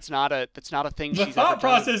process is. That's not a thing The she's ever thought done.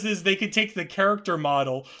 process is they could take the character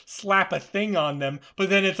model, slap a thing on them,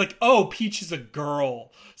 but then it's like, oh, Peach is a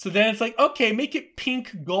girl. So then it's like, okay, make it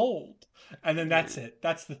pink gold. And then that's Hmm. it.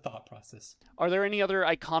 That's the thought process. Are there any other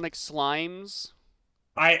iconic slimes?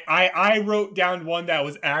 I wrote down one that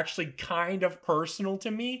was actually kind of personal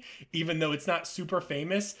to me, even though it's not super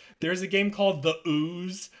famous. There's a game called The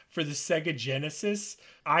Ooze for the Sega Genesis.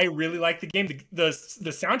 I really like the game. The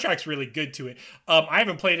soundtrack's really good to it. I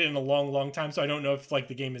haven't played it in a long time, so I don't know if like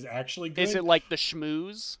the game is actually Is it good. like the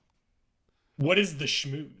schmooze? What is the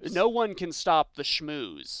schmooze? No one can stop the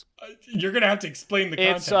schmooze. You're gonna have to explain the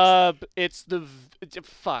It's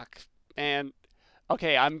context. fuck. And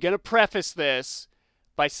okay, I'm gonna preface this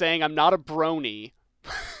by saying I'm not a brony.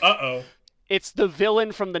 Uh oh. It's the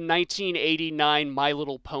villain from the 1989 My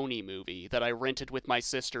Little Pony movie that I rented with my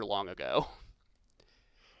sister long ago.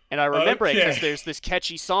 And I remember it because Okay. there's this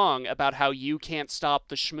catchy song about how you can't stop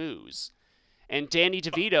the schmooze. and Danny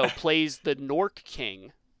DeVito plays the Nork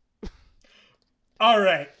King. All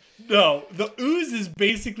right. No, the Ooze is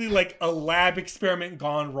basically like a lab experiment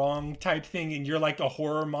gone wrong type thing, and you're like a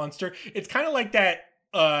horror monster. It's kind of like that.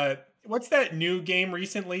 What's that new game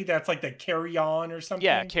recently? That's like the Carry On or something.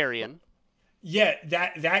 Yeah, Carrion. Yeah,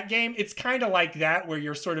 that game. It's kind of like that, where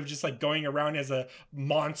you're sort of just like going around as a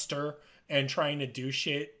monster and trying to do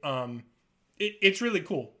shit. It's really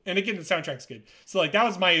cool, and again, the soundtrack's good. So like that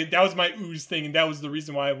was my Ooze thing, and that was the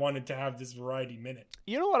reason why I wanted to have this variety minute.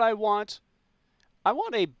 You know what I want? I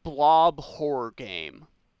want a blob horror game,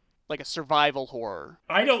 like a survival horror.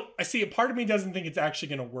 I see. A part of me doesn't think it's actually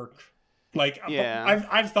going to work. Like, yeah.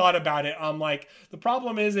 I've thought about it. I'm like, the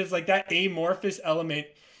problem is like that amorphous element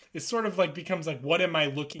is sort of like becomes like, what am I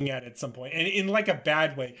looking at some point? And in like a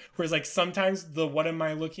bad way. Whereas like sometimes the what am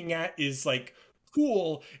I looking at is like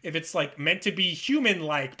cool if it's like meant to be human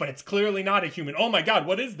like, but it's clearly not a human. Oh my God,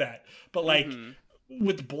 what is that? But like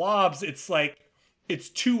with blobs, it's like, it's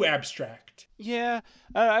too abstract. Yeah,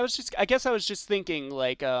 I guess I was just thinking,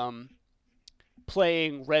 like,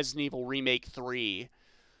 playing Resident Evil Remake 3,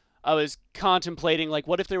 I was contemplating, like,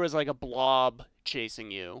 what if there was, like, a blob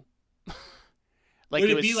chasing you? Like,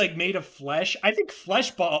 would it be, like, made of flesh? I think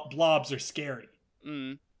flesh blobs are scary.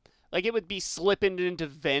 Like, it would be slipping into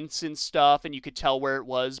vents and stuff, and you could tell where it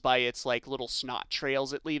was by its, like, little snot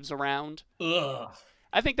trails it leaves around. Ugh.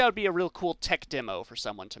 I think that would be a real cool tech demo for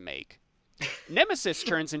someone to make. Nemesis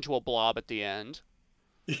turns into a blob at the end.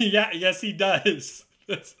 Yeah, yes, he does.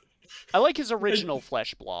 I like his original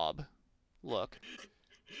flesh blob look.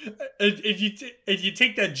 And you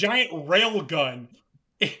take that giant rail gun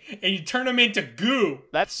and you turn him into goo.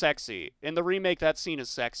 That's sexy. In the remake, that scene is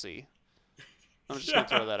sexy. I'm just going to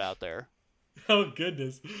throw that out there. Oh,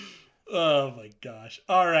 goodness. Oh, my gosh.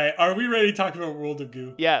 All right. Are we ready to talk about World of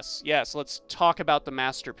Goo? Yes. Let's talk about the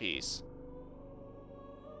masterpiece.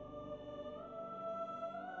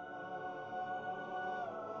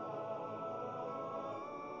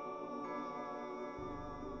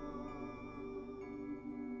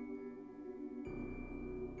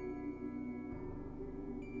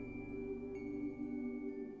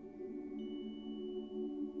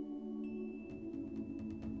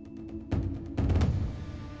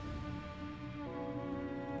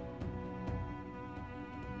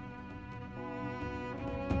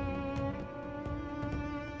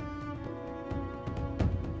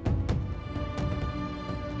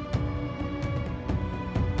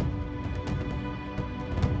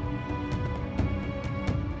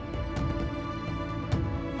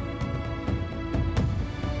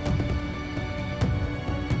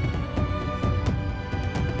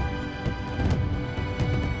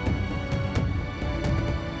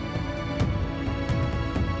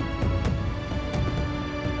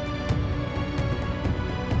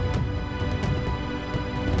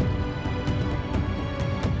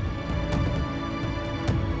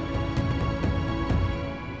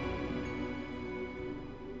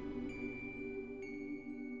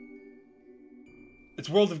 It's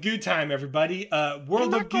World of Goo time, everybody.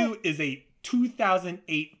 World of Goo is a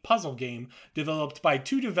 2008 puzzle game developed by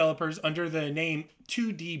two developers under the name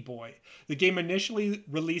 2D Boy. The game initially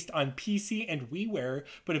released on PC and WiiWare,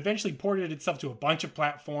 but eventually ported itself to a bunch of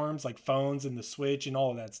platforms like phones and the Switch and all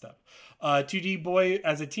of that stuff. 2D Boy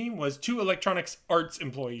as a team was two Electronic Arts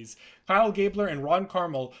employees, Kyle Gabler and Ron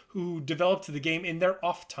Carmel, who developed the game in their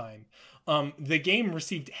off time. The game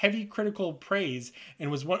received heavy critical praise and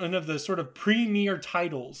was one of the sort of premier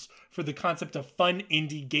titles for the concept of fun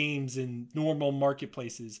indie games in normal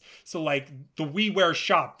marketplaces. So like the WiiWare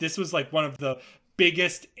shop, this was like one of the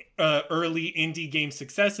biggest early indie game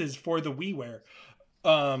successes for the WiiWare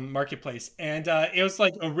marketplace. And it was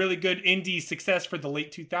like a really good indie success for the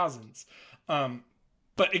late 2000s.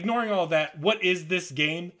 But ignoring all that, what is this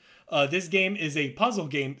game? This game is a puzzle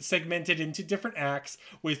game segmented into different acts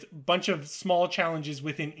with a bunch of small challenges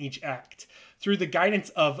within each act. Through the guidance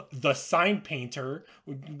of the sign painter,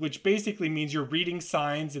 which basically means you're reading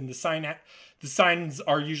signs and the signs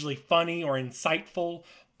are usually funny or insightful.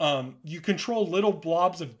 You control little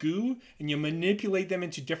blobs of goo and you manipulate them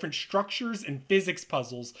into different structures and physics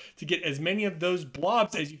puzzles to get as many of those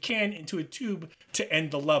blobs as you can into a tube to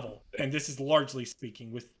end the level. And this is largely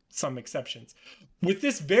speaking, with some exceptions. With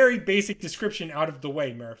this very basic description out of the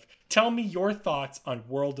way, Murph, tell me your thoughts on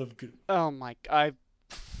World of Goo. Oh my, I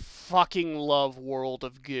fucking love World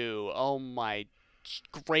of Goo. Oh my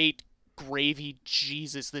great gravy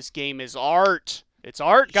Jesus, this game is art. It's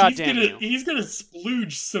art, goddammit. He's gonna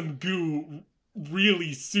splooge some goo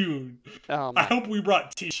really soon. Oh I hope we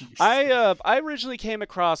brought tissues. I originally came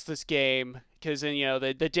across this game because in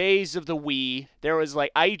the days of the Wii, there was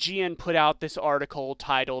like IGN put out this article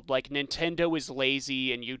titled like Nintendo is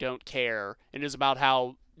lazy and you don't care, and it was about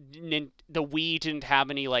how the Wii didn't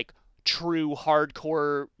have any like true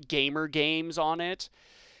hardcore gamer games on it.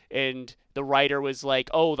 And the writer was like,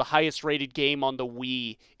 oh, the highest rated game on the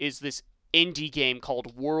Wii is this indie game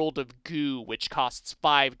called World of Goo, which costs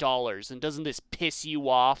 $5. And doesn't this piss you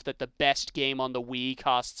off that the best game on the Wii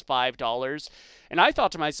costs $5? And I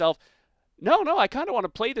thought to myself, no, I kind of want to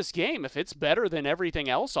play this game. If it's better than everything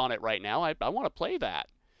else on it right now, I want to play that.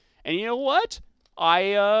 And you know what?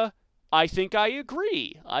 I think I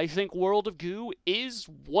agree. I think World of Goo is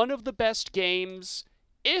one of the best games,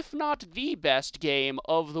 if not the best game,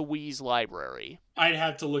 of the Wii's library. I'd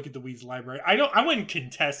have to look at the Wii's library. I wouldn't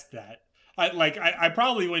contest that. I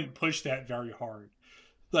probably wouldn't push that very hard.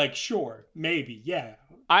 Like, sure, maybe, yeah.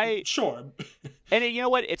 Sure. And you know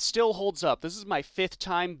what? It still holds up. This is my 5th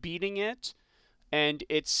time beating it. And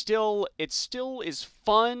it still is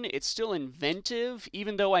fun. It's still inventive,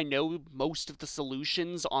 even though I know most of the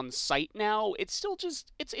solutions on site now. It's still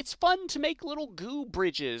just it's fun to make little goo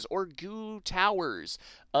bridges or goo towers.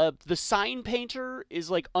 The sign painter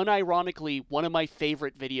is like unironically one of my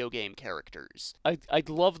favorite video game characters. I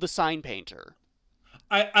love the sign painter.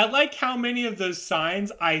 I like how many of those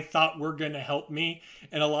signs I thought were gonna help me,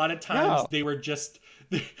 and a lot of times they were just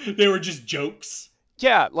jokes.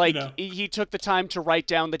 Yeah, like, he took the time to write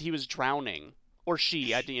down that he was drowning. Or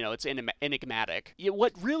she, it's enigmatic.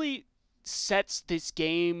 What really sets this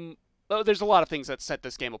game... Oh, there's a lot of things that set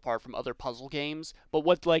this game apart from other puzzle games, but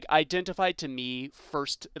what, like, identified to me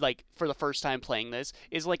first, like, for the first time playing this,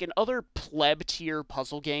 is, like, in other pleb-tier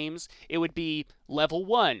puzzle games, it would be level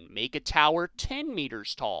 1, make a tower 10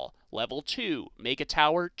 meters tall. Level 2, make a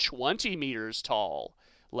tower 20 meters tall.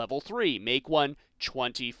 Level 3, make one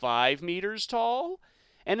 25 meters tall.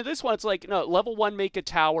 And in this one, it's like, no, level 1, make a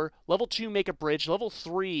tower. Level 2, make a bridge. Level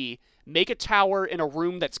 3, make a tower in a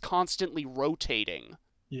room that's constantly rotating.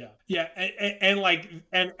 Yeah,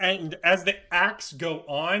 and as the acts go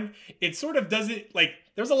on, it sort of doesn't, like,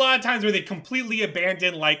 there's a lot of times where they completely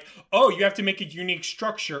abandon, like, oh, you have to make a unique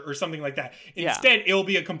structure or something like that. Instead, it'll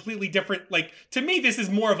be a completely different, like, to me, this is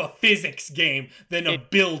more of a physics game than a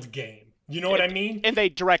build game. You know what I mean? And they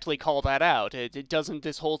directly call that out. It doesn't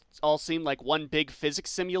this whole all seem like one big physics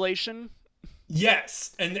simulation?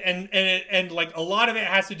 Yes, and like a lot of it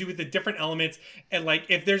has to do with the different elements, and like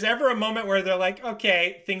if there's ever a moment where they're like,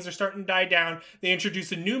 okay, things are starting to die down, they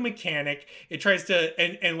introduce a new mechanic. It tries to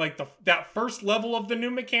and like that first level of the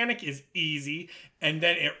new mechanic is easy, and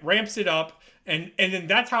then it ramps it up, and then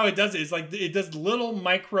that's how it does it. Is like it does little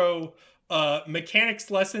micro mechanics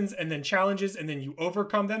lessons and then challenges, and then you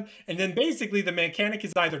overcome them, and then basically the mechanic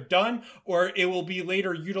is either done or it will be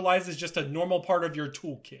later utilized as just a normal part of your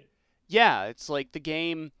toolkit. Yeah, it's like the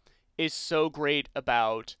game is so great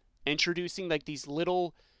about introducing like these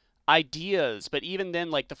little ideas, but even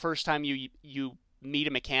then, like the first time you meet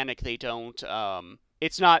a mechanic, they don't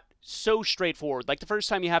it's not so straightforward. Like the first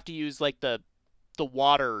time you have to use like the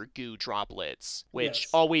water goo droplets, which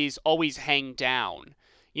always hang down.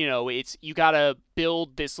 It's you gotta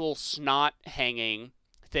build this little snot hanging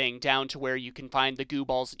thing down to where you can find the goo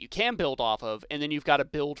balls that you can build off of, and then you've got to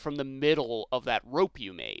build from the middle of that rope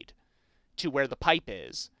you made to where the pipe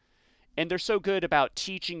is. And they're so good about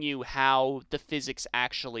teaching you how the physics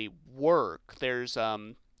actually work. There's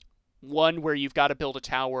one where you've got to build a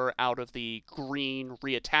tower out of the green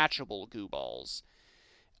reattachable goo balls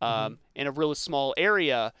in a really small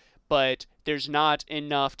area, but there's not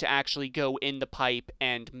enough to actually go in the pipe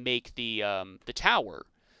and make the tower.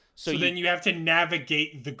 So then you have to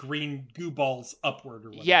navigate the green goo balls upward or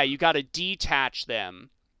whatever. Yeah, you got to detach them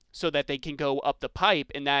so that they can go up the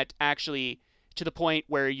pipe, and that actually to the point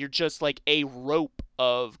where you're just like a rope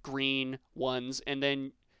of green ones, and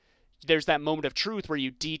then there's that moment of truth where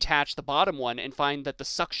you detach the bottom one and find that the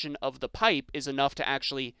suction of the pipe is enough to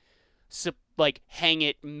actually like hang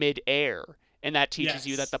it mid-air, and that teaches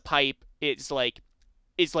you that the pipe is like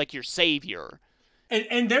your savior.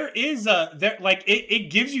 And there is it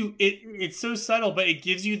gives you it's so subtle, but it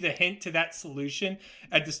gives you the hint to that solution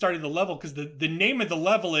at the start of the level, because the name of the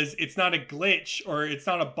level is, it's not a glitch or it's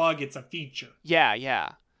not a bug, it's a feature.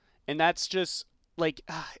 Yeah. And that's just like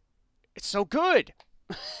it's so good.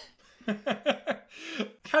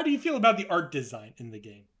 How do you feel about the art design in the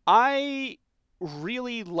game? I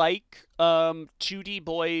really like 2D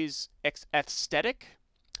Boy's aesthetic.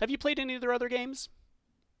 Have you played any of their other games?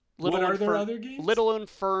 What are their other games? Little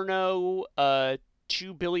Inferno,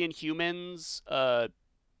 2 Billion Humans,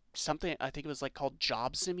 something, I think it was like called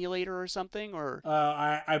Job Simulator or something, or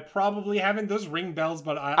I probably haven't. Those ring bells,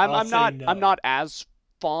 but I'm I'll I'm say not no. I'm not as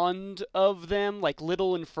fond of them. Like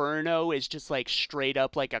Little Inferno is just like straight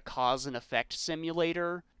up like a cause and effect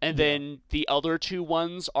simulator. And Yeah. then the other two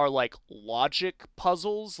ones are like logic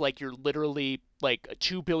puzzles. Like you're literally like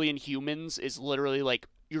 2 billion humans is literally like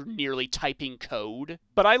you're nearly typing code.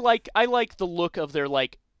 But I like the look of their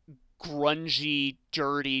like grungy,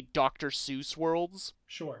 dirty Dr. Seuss worlds.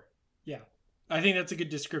 Sure. Yeah. I think that's a good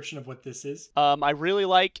description of what this is. I really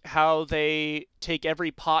like how they take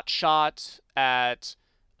every pot shot at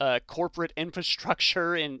corporate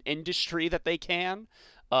infrastructure and industry that they can.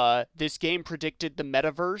 This game predicted the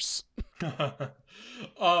metaverse.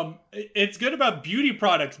 It's good about beauty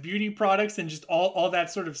products and just all that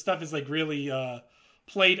sort of stuff is like really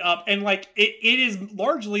played up, and like it is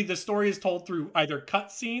largely, the story is told through either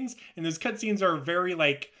cutscenes, and those cutscenes are very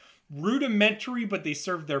like rudimentary, but they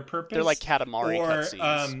serve their purpose. They're like Katamari or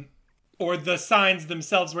cutscenes. or the signs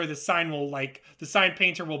themselves, where the sign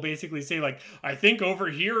painter will basically say like, I think over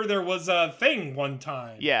here there was a thing one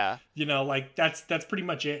time. Yeah. Like that's pretty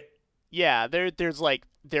much it. Yeah,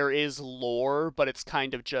 there is lore, but it's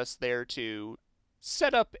kind of just there to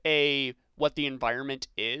set up what the environment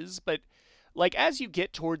is, but like as you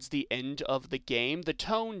get towards the end of the game, the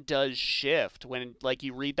tone does shift when like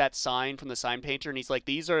you read that sign from the sign painter and he's like,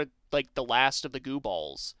 these are like the last of the goo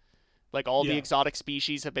balls. Like all the Yeah. exotic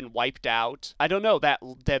species have been wiped out. I don't know, that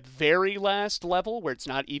very last level where it's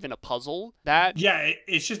not even a puzzle, that Yeah,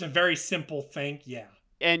 it's just a very simple thing. Yeah.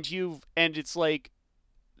 and it's like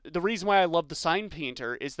the reason why I love the sign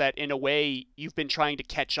painter is that in a way you've been trying to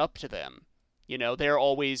catch up to them. They're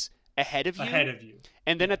always ahead of you. Ahead of you.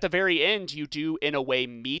 And then at the very end, you do, in a way,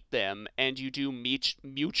 meet them, and you do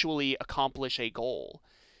mutually accomplish a goal.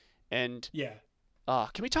 And Yeah.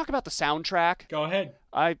 can we talk about the soundtrack? Go ahead.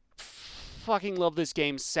 I fucking love this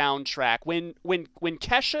game's soundtrack. When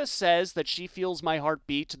Kesha says that she feels my heart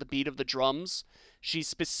beat to the beat of the drums, she's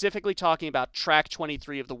specifically talking about track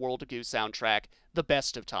 23 of the World of Goo soundtrack, The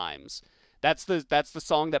Best of Times. That's the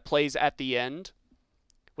song that plays at the end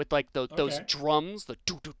with like those drums, the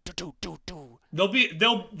do do do do do do.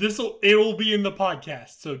 It will be in the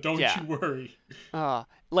podcast, so don't Yeah. you worry.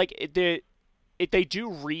 They do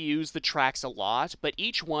reuse the tracks a lot, but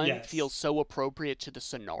each one Yes. feels so appropriate to the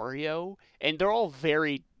scenario, and they're all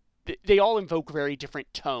they all invoke very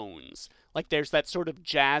different tones. Like there's that sort of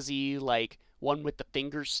jazzy, like one with the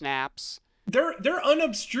finger snaps. They're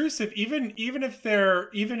unobtrusive, even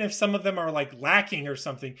if some of them are like lacking or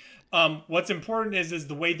something. What's important is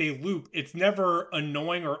the way they loop. It's never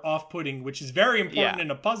annoying or off-putting, which is very important Yeah.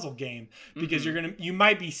 in a puzzle game, because Mhm. you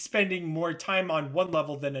might be spending more time on one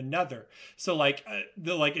level than another. So like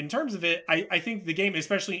in terms of it, I think the game,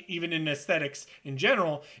 especially even in aesthetics in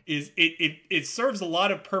general, is it serves a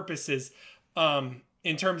lot of purposes.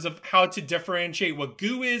 In terms of how to differentiate what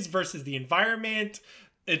goo is versus the environment,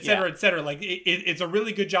 et cetera, et cetera. Like it's a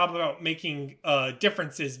really good job about making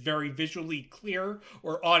differences very visually clear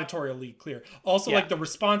or auditorily clear. Also, like the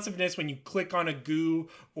responsiveness when you click on a goo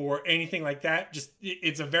or anything like that, just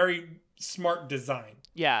it's a very smart design.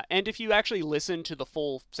 Yeah, and if you actually listen to the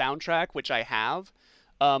full soundtrack, which I have,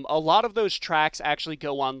 a lot of those tracks actually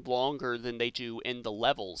go on longer than they do in the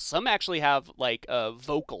levels. Some actually have like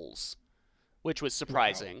vocals, which was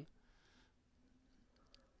surprising. Wow.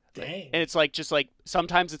 Dang. And it's like just like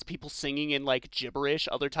sometimes it's people singing in like gibberish,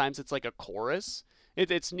 other times it's like a chorus.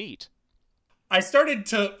 It's neat. I started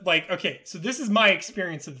to okay, so this is my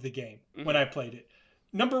experience of the game when I played it.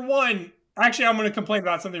 Number one, actually, I'm going to complain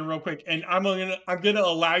about something real quick, and I'm gonna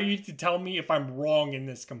allow you to tell me if I'm wrong in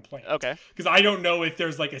this complaint. Okay. Because I don't know if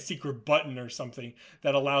there's like a secret button or something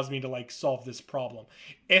that allows me to like solve this problem.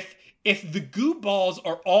 If the goo balls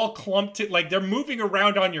are all clumped like they're moving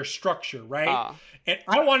around on your structure, right? And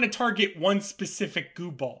I want to target one specific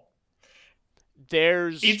goo ball.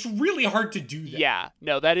 It's really hard to do that. Yeah,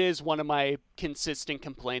 no, that is one of my consistent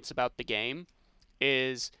complaints about the game,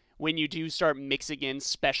 is when you do start mixing in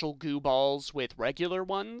special goo balls with regular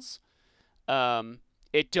ones,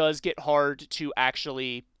 it does get hard to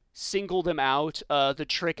actually single them out. The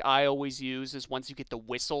trick I always use is once you get the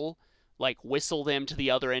whistle, like whistle them to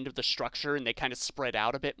the other end of the structure and they kind of spread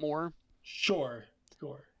out a bit more. Sure.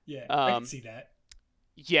 Yeah, I can see that.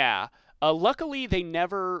 Yeah. Luckily, they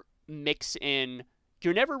never mix in.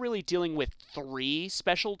 You're never really dealing with 3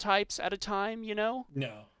 special types at a time, No.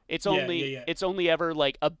 It's only ever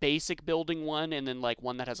like a basic building one and then like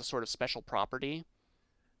one that has a sort of special property.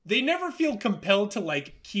 they never feel compelled to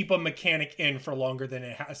like keep a mechanic in for longer than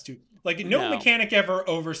it has to. Like no mechanic ever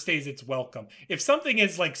overstays its welcome. If something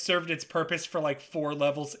has like served its purpose for like 4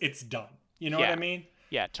 levels, it's done. You know what I mean?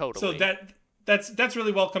 Yeah, totally. So that's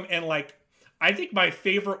really welcome. And like I think my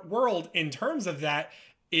favorite world in terms of that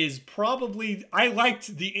is probably I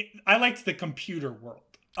liked the computer world.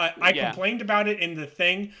 I complained about it in the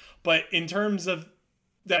thing, but in terms of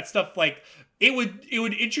that stuff, like it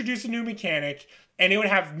would introduce a new mechanic, and it would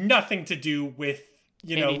have nothing to do with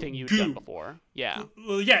anything you've done before. Yeah.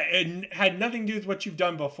 Well, yeah, it had nothing to do with what you've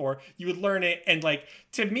done before. You would learn it, and like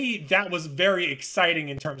to me, that was very exciting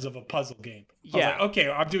in terms of a puzzle game. I was like, okay,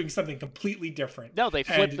 I'm doing something completely different. No, they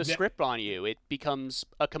flip the script on you. It becomes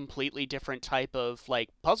a completely different type of like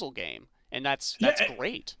puzzle game, and that's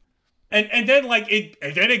great. And then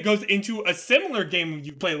it goes into a similar game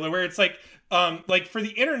you play where it's like for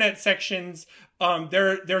the internet sections,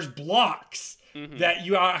 there's blocks that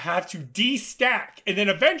you have to de-stack, and then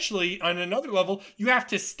eventually on another level you have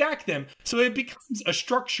to stack them, so it becomes a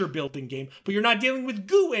structure building game, but you're not dealing with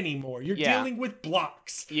goo anymore. You're dealing with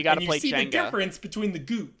blocks. You got to play Jenga. You see the difference between the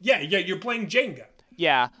goo. Yeah, you're playing Jenga.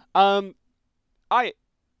 Yeah.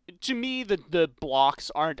 To me, the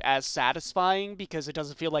blocks aren't as satisfying because it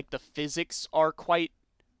doesn't feel like the physics are quite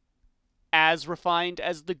as refined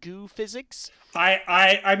as the goo physics.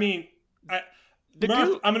 I mean,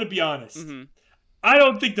 Murph, I'm going to be honest. Mm-hmm. I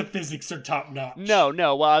don't think the physics are top notch. No.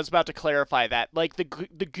 Well, I was about to clarify that. Like the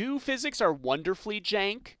goo physics are wonderfully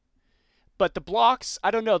jank, but the blocks,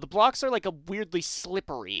 I don't know. The blocks are like a weirdly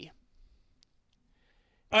slippery.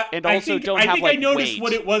 And also I noticed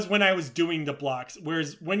what it was when I was doing the blocks.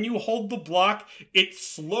 Whereas when you hold the block, it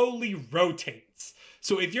slowly rotates.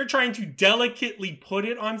 So if you're trying to delicately put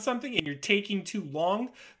it on something and you're taking too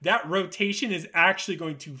long, that rotation is actually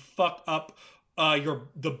going to fuck up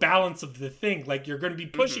the balance of the thing. Like you're going to be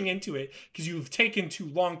pushing into it because you've taken too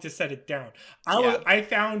long to set it down. I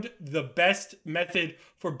found the best method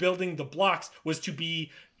for building the blocks was to be,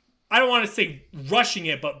 I don't want to say rushing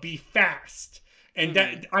it, but be fast. And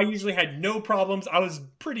that I usually had no problems. I was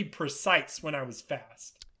pretty precise when I was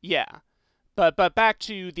fast. Yeah. But back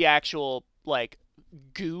to the actual like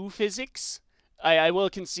goo physics. I will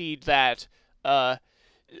concede that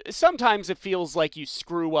sometimes it feels like you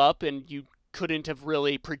screw up and you couldn't have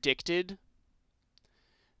really predicted.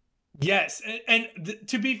 Yes, and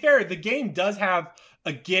to be fair, the game does have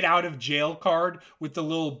a get out of jail card with the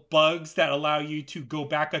little bugs that allow you to go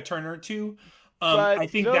back a turn or two. I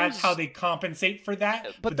think that's how they compensate for that.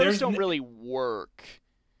 But those don't really work.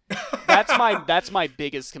 That's my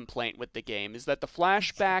biggest complaint with the game is that the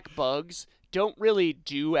flashback bugs don't really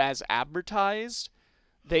do as advertised.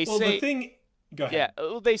 Go ahead. Yeah,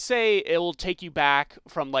 they say it will take you back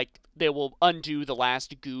from they will undo the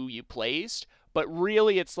last goo you placed, but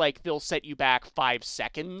really it's like they'll set you back 5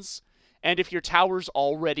 seconds. And if your tower's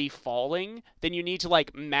already falling, then you need to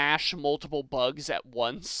mash multiple bugs at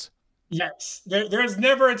once. Yes, there's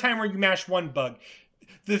never a time where you mash one bug.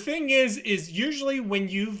 The thing is usually when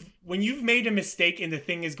you've made a mistake and the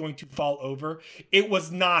thing is going to fall over, it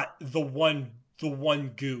was not the one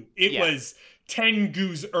goo. It was 10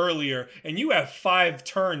 goos earlier, and you have 5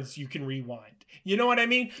 turns you can rewind. You know what I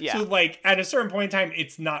mean? Yeah. So at a certain point in time,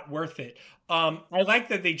 it's not worth it. I like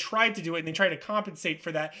that they tried to do it and they tried to compensate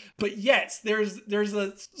for that. But yes, there's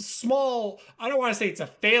a small, I don't want to say it's a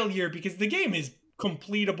failure because the game is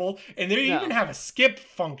completable, and they even have a skip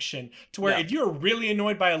function to where if you're really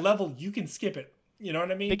annoyed by a level, you can skip it. You know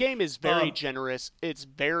what I mean? The game is very generous. It's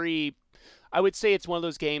very, I would say it's one of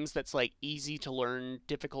those games that's easy to learn,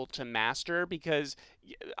 difficult to master, because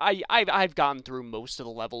I've gotten through most of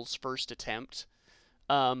the levels first attempt.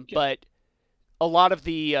 But a lot of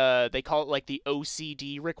the they call it the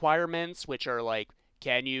OCD requirements, which are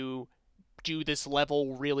can you do this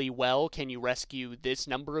level really well? Can you rescue this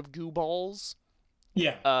number of goo balls?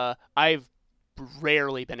 Yeah. I've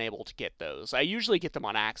rarely been able to get those. I usually get them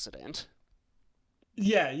on accident.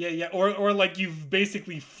 Yeah. Or you've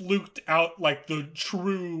basically fluked out the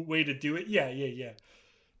true way to do it. Yeah.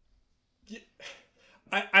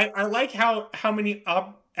 I like how many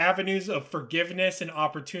avenues of forgiveness and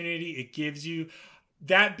opportunity it gives you.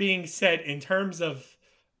 That being said, in terms of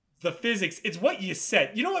the physics, it's what you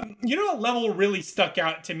said. You know what level really stuck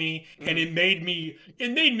out to me, and it made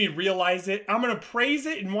me realize it. I'm gonna praise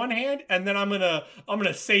it in one hand, and then I'm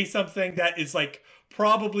gonna say something that is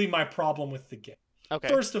probably my problem with the game. Okay.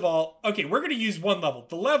 First of all, we're gonna use one level.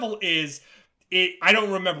 The level is I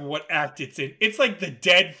don't remember what act it's in. It's the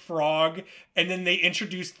dead frog, and then they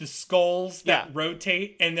introduce the skulls that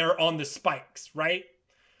rotate, and they're on the spikes, right?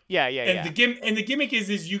 Yeah, yeah, And yeah. the gimmick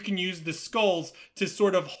is you can use the skulls to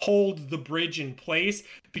sort of hold the bridge in place,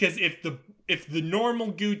 because if the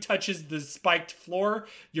normal goo touches the spiked floor,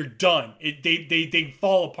 you're done. They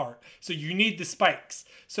fall apart. So you need the spikes.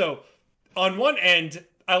 So on one end,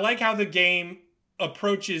 I like how the game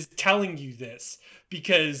approaches telling you this,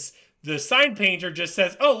 because the sign painter just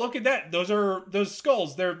says, "Oh, look at that! Those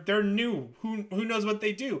skulls. They're new. Who knows what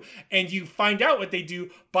they do?" And you find out what they do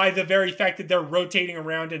by the very fact that they're rotating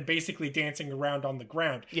around and basically dancing around on the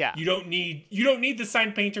ground. Yeah. You don't need the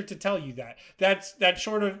sign painter to tell you that. That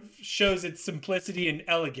sort of shows its simplicity and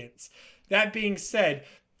elegance. That being said,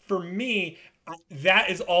 for me, that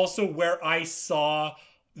is also where I saw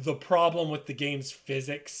the problem with the game's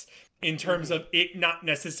physics, in terms of it not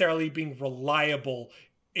necessarily being reliable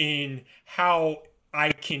in how I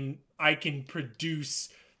can produce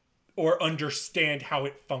or understand how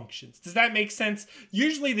it functions. Does that make sense?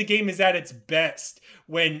 Usually the game is at its best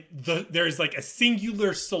when there's like a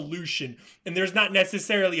singular solution and there's not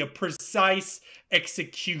necessarily a precise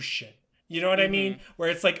execution. You know what I mean? Where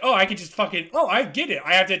it's like, oh, I could just I get it.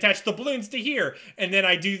 I have to attach the balloons to here, and then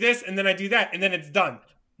I do this, and then I do that, and then it's done.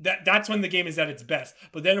 That's when the game is at its best.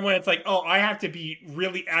 But then when it's like, oh, I have to be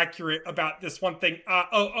really accurate about this one thing.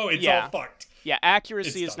 It's all fucked. Yeah,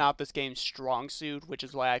 accuracy is not this game's strong suit, which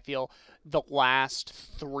is why I feel the last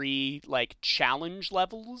 3 like challenge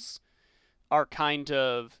levels are kind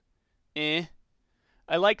of eh.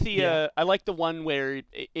 I like the one where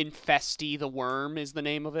Infesty the Worm is the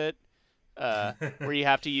name of it. Where you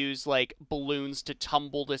have to use like balloons to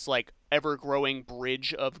tumble this like ever-growing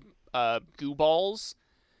bridge of goo balls.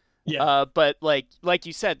 Yeah. But like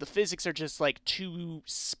you said, the physics are just like too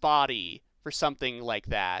spotty for something like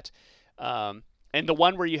that. And the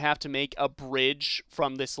one where you have to make a bridge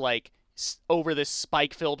from this like over this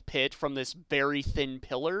spike-filled pit from this very thin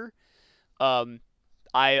pillar.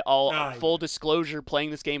 Full disclosure,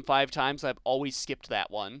 playing this game 5 times, I've always skipped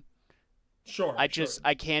that one. Sure. I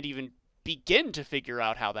can't even begin to figure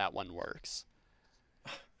out how that one works.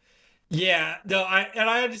 Yeah, no,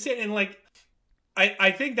 I understand, and like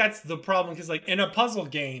I think that's the problem, because like in a puzzle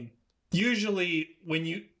game, usually when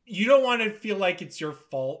you don't want to feel like it's your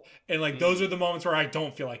fault, and like those are the moments where I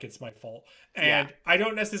don't feel like it's my fault, and I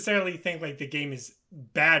don't necessarily think like the game is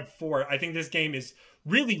bad for it. I think this game is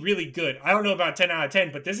really, really good. I don't know about 10 out of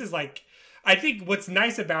 10, but this is like, I think what's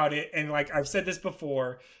nice about it, and like I've said this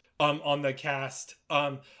before on the cast,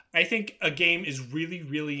 I think a game is really,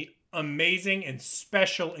 really amazing and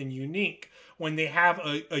special and unique when they have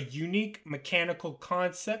a unique mechanical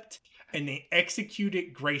concept and they execute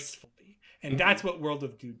it gracefully. And that's what World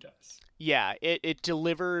of Goo does. Yeah, it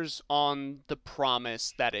delivers on the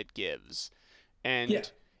promise that it gives.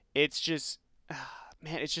 And it's just,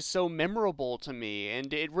 man, it's just so memorable to me.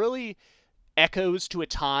 And it really echoes to a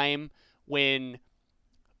time when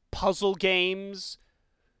puzzle games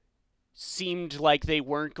seemed like they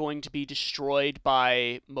weren't going to be destroyed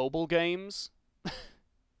by mobile games.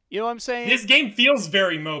 You know what I'm saying? This game feels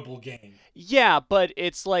very mobile game. Yeah, but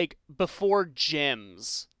it's like before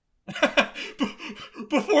gems.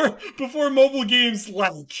 before mobile games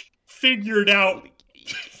like figured out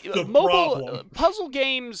the problem. Puzzle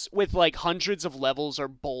games with like hundreds of levels are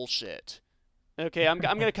bullshit. Okay, I'm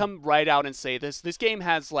going to come right out and say this. This game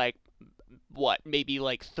has like maybe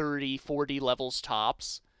like 30, 40 levels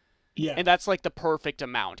tops. Yeah. And that's like the perfect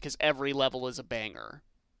amount because every level is a banger.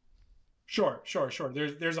 Sure.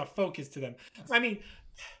 There's a focus to them. I mean,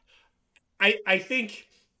 I think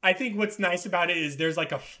what's nice about it is there's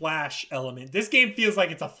like a flash element. This game feels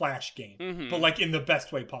like it's a flash game, but like in the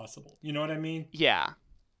best way possible. You know what I mean? Yeah.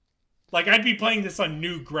 Like I'd be playing this on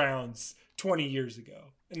Newgrounds 20 years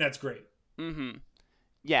ago, and that's great.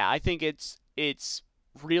 Yeah, I think it's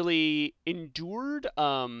really endured,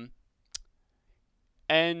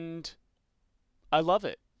 and I love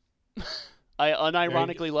it. I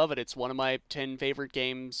unironically love it. It's one of my 10 favorite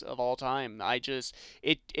games of all time.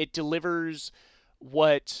 It delivers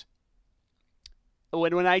what,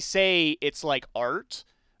 when I say it's like art,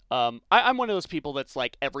 I'm one of those people that's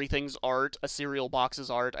like everything's art, a cereal box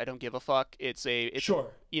is art. I don't give a fuck. It's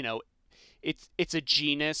sure. You know, it's a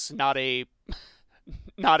genus, not a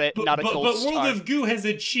not a gold star. But World of Goo has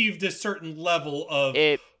achieved a certain level of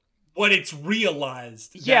what it's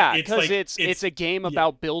realized. Yeah, because it's a game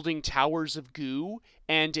about building towers of goo,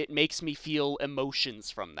 and it makes me feel emotions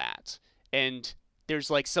from that. And there's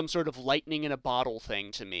like some sort of lightning in a bottle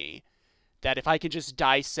thing to me that if I can just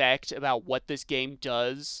dissect about what this game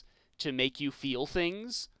does to make you feel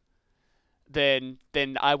things, then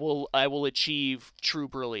I will achieve true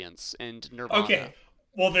brilliance and nirvana. Okay.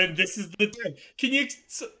 Well, then this is the thing.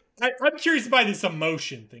 I'm curious by this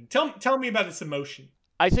emotion thing. Tell me about this emotion.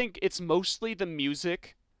 I think it's mostly the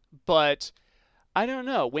music, but I don't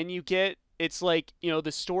know. When you get, it's like,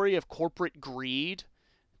 the story of corporate greed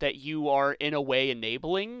that you are in a way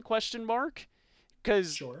enabling, question mark?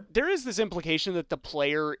 Because Sure. there is this implication that the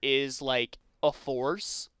player is like a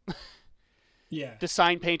force. Yeah. The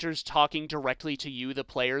sign painter's talking directly to you, the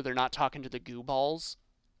player. They're not talking to the goo balls.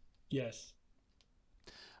 Yes.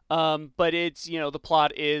 But it's, the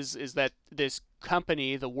plot is that this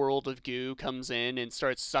company, the World of Goo, comes in and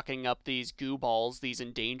starts sucking up these goo balls, these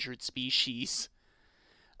endangered species,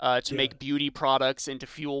 to make beauty products and to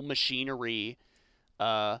fuel machinery.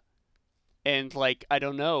 And like, I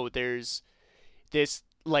don't know, there's this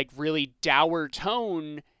like really dour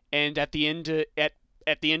tone, and at the end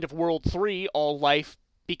of World 3, all life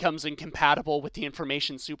becomes incompatible with the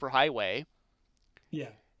information superhighway. Yeah.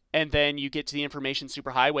 And then you get to the information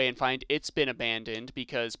superhighway and find it's been abandoned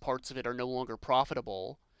because parts of it are no longer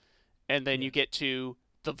profitable. And then you get to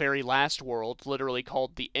the very last world, literally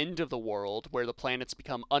called the end of the world, where the planets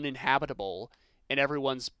become uninhabitable and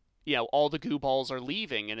everyone's, all the goo balls are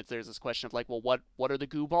leaving. And there's this question of like, well, what are the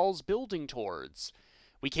goo balls building towards?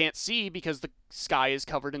 We can't see because the sky is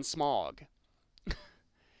covered in smog.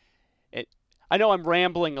 I know I'm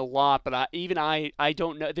rambling a lot, but I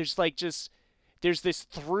don't know. There's this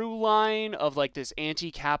through line of like this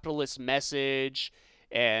anti-capitalist message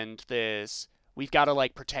and this we've got to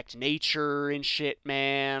like protect nature and shit,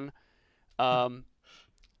 man. I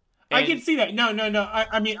can see that. No.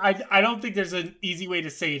 I mean, I don't think there's an easy way to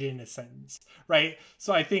say it in a sentence, right?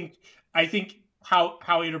 So I think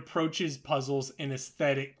how it approaches puzzles and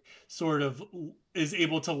aesthetic sort of is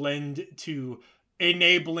able to lend to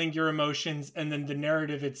enabling your emotions, and then the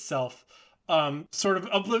narrative itself sort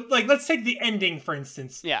of like, let's take the ending for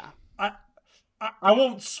instance. Yeah. I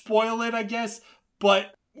won't spoil it, I guess,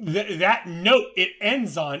 but that note it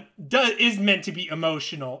ends on is meant to be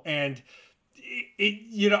emotional, and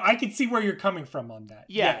it I can see where you're coming from on that.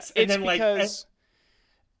 Yeah, yes, and then because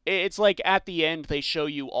it's like at the end they show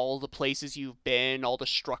you all the places you've been, all the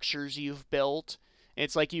structures you've built.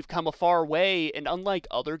 It's like you've come a far way, and unlike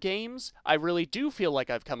other games, I really do feel like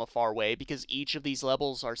I've come a far way because each of these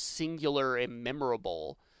levels are singular and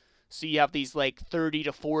memorable. So you have these like 30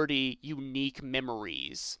 to 40 unique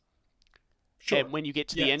memories. Sure. And when you get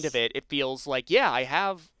to the end of it, it feels like, yeah, I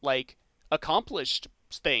have like accomplished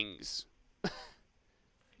things.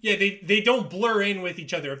 Yeah, they don't blur in with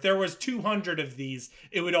each other. If there was 200 of these,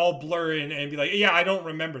 it would all blur in and be like, yeah, I don't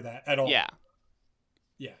remember that at all. Yeah.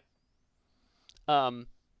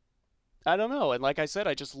 I don't know, and like I said,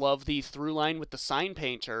 I just love the through line with the sign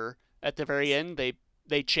painter. At the very end,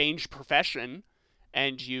 they change profession,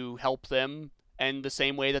 and you help them, and the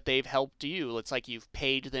same way that they've helped you. It's like you've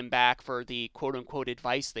paid them back for the quote-unquote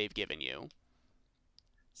advice they've given you.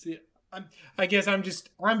 See, I guess I'm just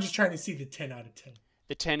trying to see the 10 out of 10.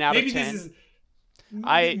 The 10 out of 10? Maybe this is...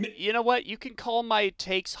 You know what? You can call my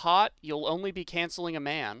takes hot. You'll only be canceling a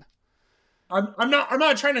man. I'm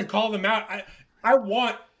not trying to call them out. I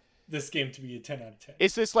want this game to be a 10 out of 10.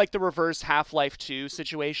 Is this like the reverse Half-Life 2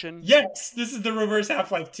 situation? Yes, this is the reverse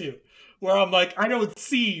Half-Life 2. Where I'm like, I don't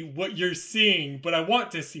see what you're seeing, but I want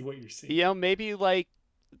to see what you're seeing. Maybe like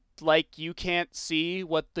you can't see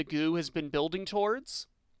what the goo has been building towards.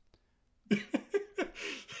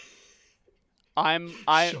 I'm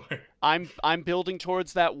building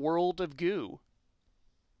towards that world of goo.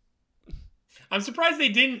 I'm surprised they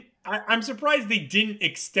didn't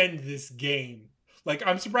extend this game. Like,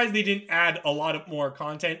 I'm surprised they didn't add a lot of more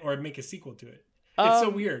content or make a sequel to it. It's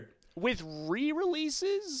so weird. With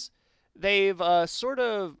re-releases, they've sort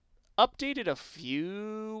of updated a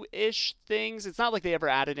few-ish things. It's not like they ever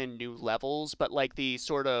added in new levels, but like the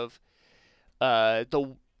sort of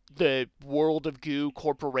the World of Goo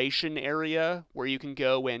Corporation area where you can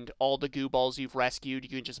go and all the goo balls you've rescued, you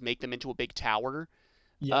can just make them into a big tower.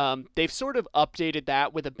 Yeah. They've sort of updated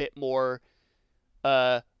that with a bit more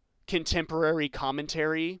contemporary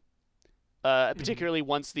commentary, particularly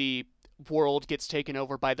once the world gets taken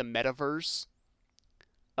over by the metaverse.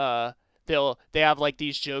 They have like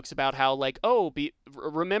these jokes about how like,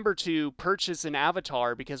 remember to purchase an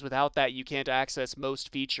avatar because without that you can't access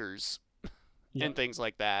most features. Yeah. And things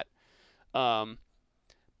like that.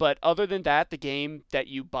 But other than that, the game that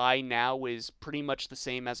you buy now is pretty much the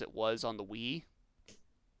same as it was on the Wii.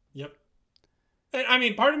 Yep. I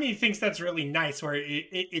mean, part of me thinks that's really nice, where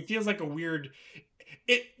it feels like a weird...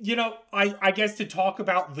 I guess to talk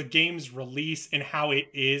about the game's release and how it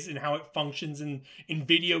is and how it functions in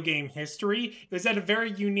video game history, it was at a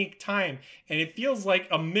very unique time, and it feels like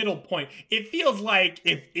a middle point. It feels like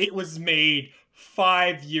if it was made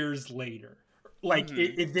 5 years later. Like,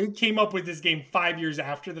 Mhm. if they came up with this game 5 years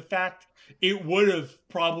after the fact, it would have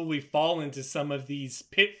probably fallen into some of these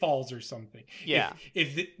pitfalls or something. Yeah.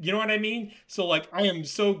 You know what I mean? So, like, I am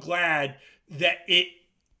so glad that it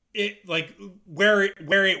like where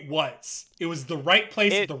it was. It was the right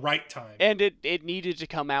place at the right time. And it needed to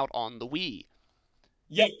come out on the Wii.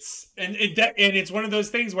 Yes, and it's one of those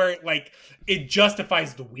things where it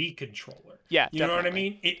justifies the Wii controller. Yeah, you know what I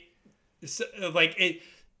mean.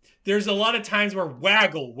 There's a lot of times where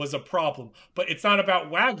waggle was a problem, but it's not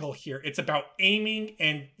about waggle here. It's about aiming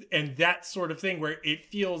and that sort of thing where it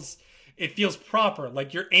feels proper,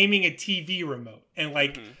 like you're aiming a TV remote, and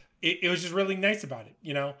it was just really nice about it.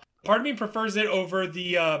 You know, part of me prefers it over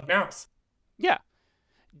the mouse. Yeah.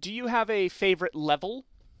 Do you have a favorite level?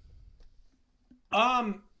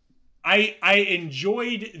 I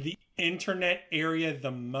enjoyed the internet area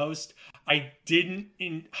the most. I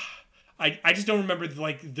just don't remember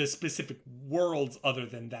the specific worlds other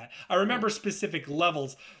than that. I remember specific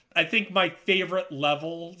levels. I think my favorite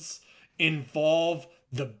levels involve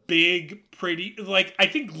the big pretty, I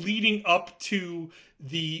think leading up to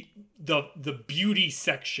the beauty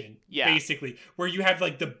section, basically, where you have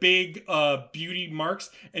the big beauty marks,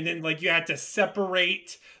 and then you had to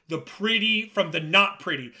separate the pretty from the not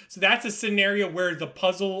pretty. So that's a scenario where the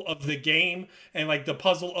puzzle of the game and the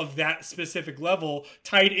puzzle of that specific level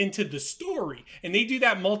tied into the story. And they do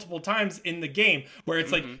that multiple times in the game, where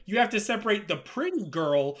it's you have to separate the pretty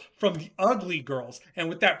girl from the ugly girls. And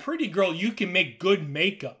with that pretty girl, you can make good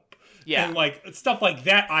makeup. Yeah. And stuff like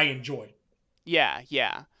that I enjoy. Yeah.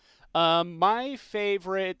 My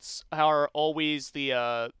favorites are always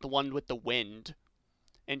the one with the wind.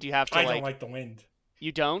 And you have to I don't like the wind.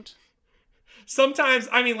 You don't? Sometimes,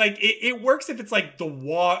 I mean, it works if it's the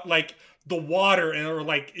water, and or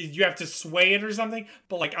you have to sway it or something.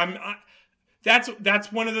 But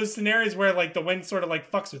that's one of those scenarios where the wind sort of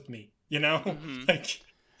fucks with me, you know. Mm-hmm.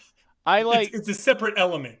 It's a separate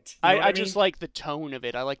element. You know I just like the tone of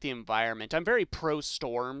it. I like the environment. I'm very pro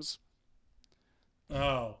storms.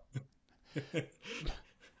 Oh.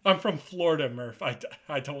 I'm from Florida, Murph. I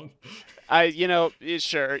don't.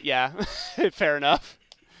 Sure, yeah, fair enough.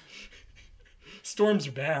 Storms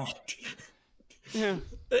are bad. Yeah.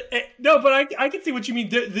 No, but I can see what you mean.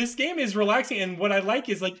 This game is relaxing, and what I like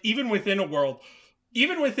is even within a world,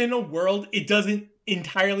 it doesn't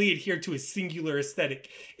entirely adhere to a singular aesthetic.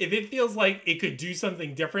 If it feels like it could do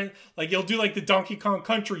something different, you'll do the Donkey Kong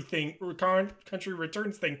Country thing, or Country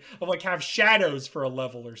Returns thing, of have shadows for a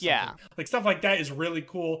level or something. Yeah. Stuff like that is really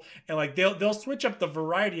cool, and they'll switch up the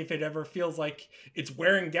variety if it ever feels like it's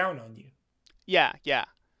wearing down on you. Yeah,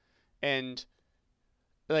 and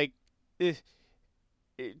to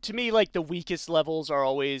me, the weakest levels are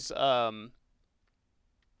always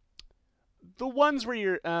the ones where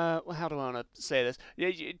you're how do I want to say this?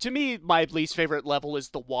 To me, my least favorite level is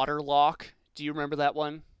the water lock. Do you remember that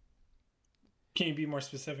one? Can you be more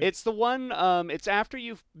specific? It's the one it's after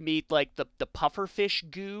you meet the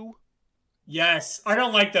pufferfish goo. Yes, I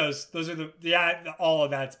don't like those. Those are all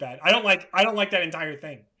of that's bad. I don't like that entire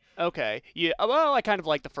thing. Okay. Yeah, well, I kind of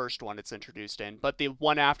like the first one it's introduced in, but the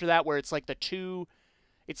one after that where it's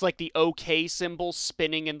it's the OK symbol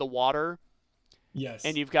spinning in the water. Yes.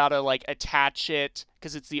 And you've got to attach it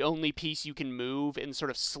because it's the only piece you can move and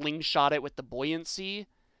sort of slingshot it with the buoyancy.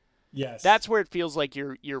 Yes. That's where it feels like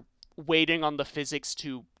you're waiting on the physics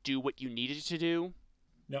to do what you needed to do.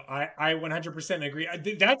 No, I 100% agree.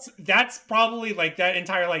 That's probably that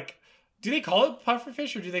entire do they call it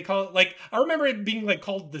pufferfish, or do they call it I remember it being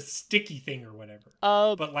called the sticky thing or whatever.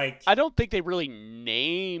 But I don't think they really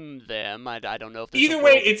name them. I don't know if there's either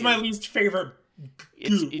way, it's my least favorite.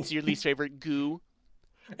 It's your least favorite goo.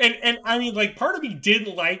 And I mean, part of me did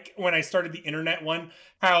when I started the internet one,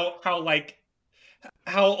 how a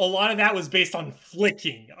lot of that was based on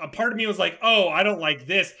flicking. A part of me was oh, I don't like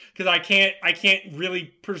this because I can't really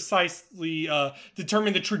precisely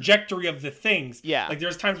determine the trajectory of the things. Yeah.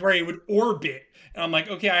 There's times where it would orbit, and I'm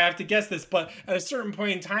okay, I have to guess this. But at a certain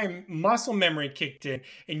point in time, muscle memory kicked in,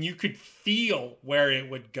 and you could feel where it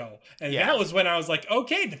would go. And that was when I was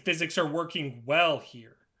okay, the physics are working well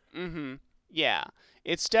here. Mm-hmm. Yeah.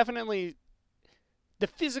 It's definitely... The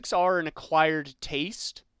physics are an acquired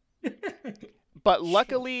taste. But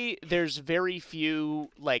luckily, there's very few,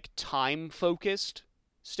 time-focused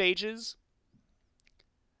stages.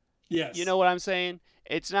 Yes. You know what I'm saying?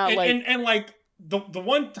 It's not the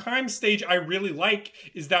one time stage I really like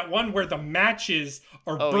is that one where the matches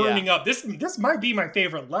are burning up. This might be my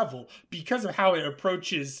favorite level because of how it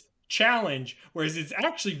approaches challenge, whereas it's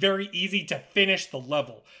actually very easy to finish the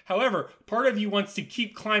level. However, part of you wants to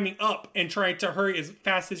keep climbing up and trying to hurry as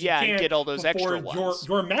fast as you can and get all those before extra ones.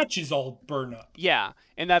 your matches all burn up. Yeah,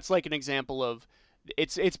 and that's like an example of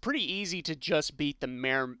it's pretty easy to just beat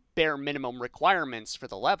the bare minimum requirements for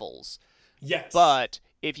the levels. Yes. But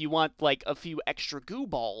if you want like a few extra goo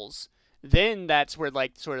balls, then that's where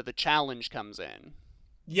like sort of the challenge comes in.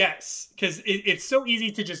 Yes, because it's so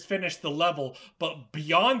easy to just finish the level, but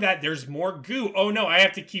beyond that, there's more goo. Oh no, I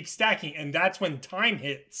have to keep stacking, and that's when time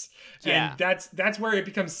hits, and that's where it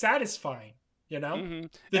becomes satisfying. You know,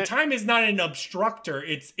 the time is not an obstructor;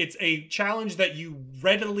 it's a challenge that you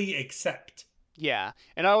readily accept. Yeah,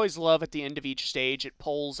 and I always love at the end of each stage, it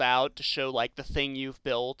pulls out to show like the thing you've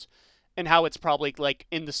built, and how it's probably like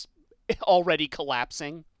in this already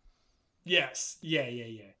collapsing. Yes, yeah.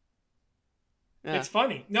 It's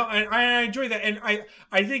funny. No, I enjoy that, and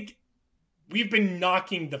I think we've been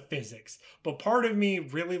knocking the physics, but part of me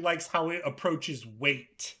really likes how it approaches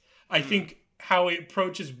weight. I think how it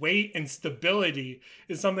approaches weight and stability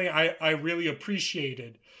is something I really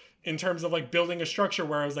appreciated in terms of like building a structure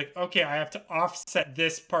where I was like, okay, I have to offset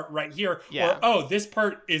this part right here, or oh, this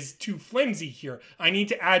part is too flimsy here. I need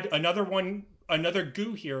to add another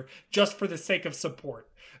goo here just for the sake of support.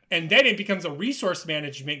 And then it becomes a resource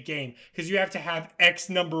management game because you have to have X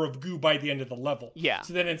number of goo by the end of the level. Yeah.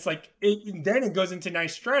 So then it's like, then it goes into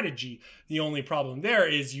nice strategy. The only problem there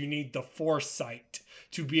is you need the foresight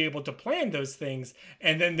to be able to plan those things.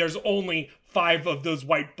 And then there's only 5 of those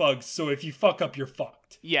white bugs. So if you fuck up, you're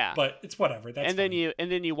fucked. Yeah. But it's whatever. That's fine.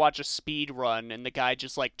 then you watch a speed run and the guy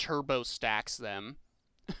just like turbo stacks them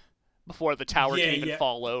before the tower can even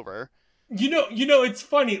fall over. You know, it's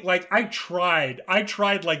funny. Like I tried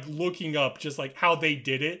like looking up just like how they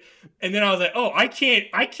did it, and then I was like, oh, I can't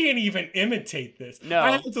even imitate this. No,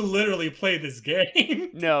 I have to literally play this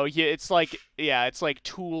game. No, it's like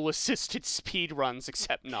tool assisted speed runs,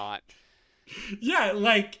 except not. Yeah,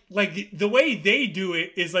 like the way they do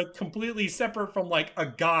it is like completely separate from like a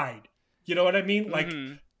guide. You know what I mean? Like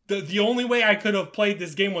the only way I could have played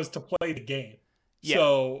this game was to play the game. Yeah.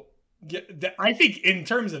 So. Yeah, I think in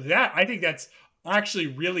terms of that, I think that's actually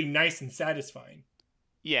really nice and satisfying.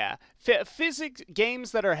 Yeah, physics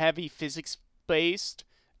games that are heavy physics based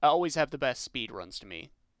always have the best speed runs to me.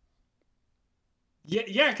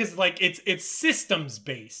 Yeah, because like it's systems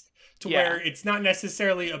based to where it's not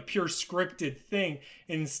necessarily a pure scripted thing.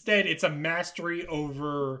 Instead, it's a mastery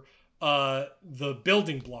over the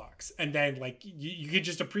building blocks, and then like you could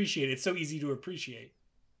just appreciate it. It's so easy to appreciate.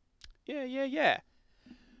 Yeah.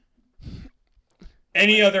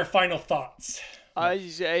 Any other final thoughts?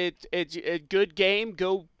 It's a good game.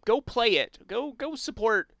 Go play it. Go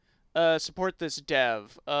support this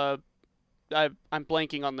dev. I'm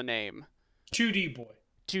blanking on the name. 2D boy.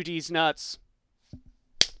 2D's nuts.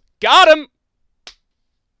 Got him.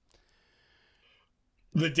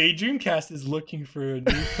 The Daydream Cast is looking for a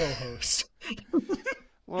new co-host.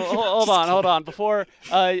 Well, hold on. Before,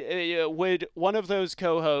 would one of those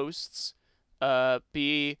co-hosts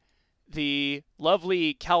be the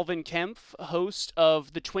lovely Calvin Kempf, host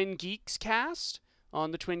of the Twin Geeks cast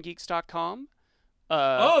on thetwingeeks.com?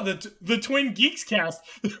 The Twin Geeks cast.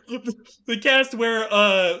 The cast where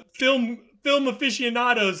film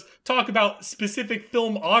aficionados talk about specific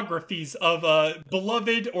filmographies of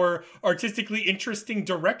beloved or artistically interesting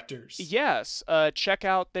directors. Yes. Check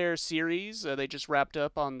out their series. They just wrapped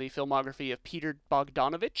up on the filmography of Peter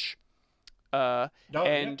Bogdanovich.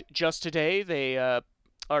 Just today, they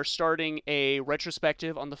are starting a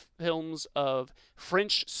retrospective on the films of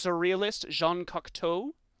French surrealist Jean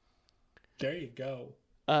Cocteau. There you go.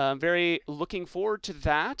 I'm very looking forward to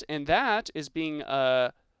that, and that is being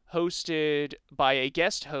hosted by a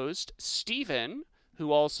guest host, Steven,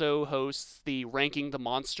 who also hosts the Ranking the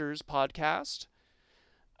Monsters podcast,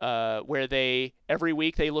 where every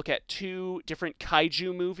week they look at 2 different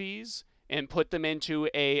kaiju movies and put them into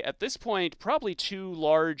at this point, probably too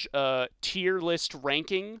large tier list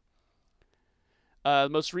ranking. The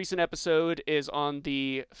most recent episode is on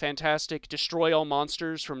the fantastic Destroy All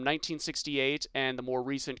Monsters from 1968 and the more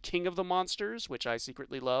recent King of the Monsters, which I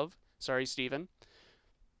secretly love. Sorry, Steven.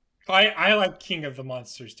 I like King of the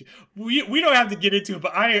Monsters too. We don't have to get into it,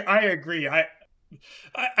 but I agree. I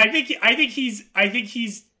think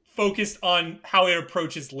he's focused on how it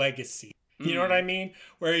approaches legacy. You know what I mean?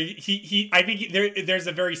 Where I think there's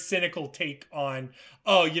a very cynical take on,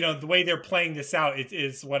 the way they're playing this out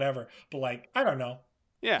is whatever. But like, I don't know.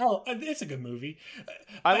 Yeah. Oh, it's a good movie.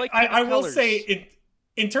 I will say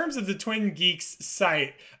in terms of the Twin Geeks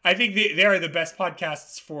site, I think they are the best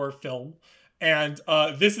podcasts for film. And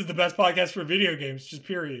this is the best podcast for video games, just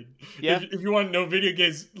period. Yeah. If you want to know video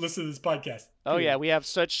games, listen to this podcast. Oh yeah, we have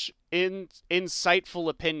such insightful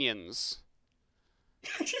opinions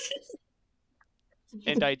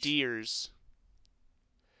and ideas.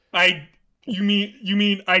 You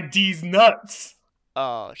mean ID's nuts?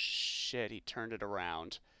 Oh shit, he turned it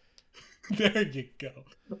around. There you go.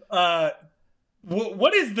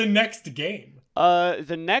 What is the next game?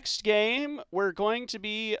 The next game, we're going to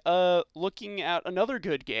be looking at another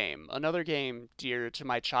good game. Another game dear to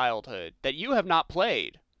my childhood that you have not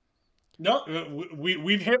played. No,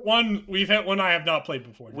 we've hit one. We've hit one I have not played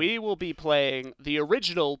before. No. We will be playing the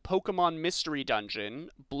original Pokemon Mystery Dungeon,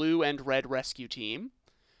 Blue and Red Rescue Team,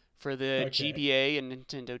 for the GBA and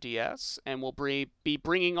Nintendo DS, and we'll be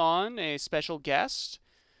bringing on a special guest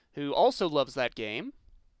who also loves that game.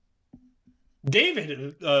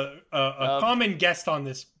 David, a common guest on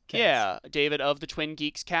this cast. Yeah, David of the Twin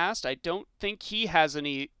Geeks cast. I don't think he has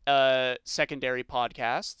any secondary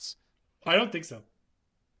podcasts. I don't think so.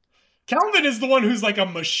 Calvin is the one who's like a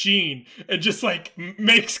machine and just like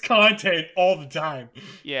makes content all the time.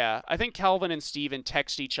 Yeah, I think Calvin and Steven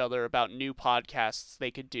text each other about new podcasts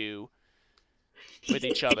they could do with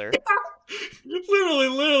each other.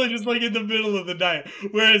 literally just like in the middle of the night.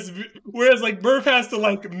 Whereas like Murph has to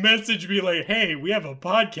like message me like, hey, we have a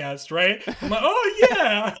podcast, right? I'm like, oh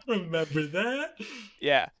yeah, I remember that.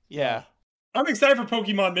 Yeah. I'm excited for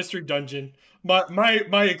Pokemon Mystery Dungeon.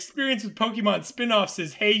 My experience with Pokemon spin-offs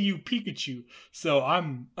is Hey You Pikachu, so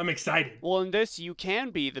I'm excited. Well, in this you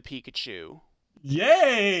can be the Pikachu.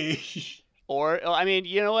 Yay! Or I mean,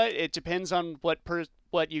 you know what? It depends on what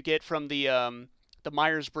you get from the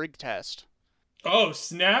Myers-Briggs test. Oh,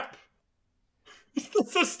 snap.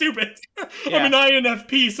 That's so stupid. Yeah. I'm an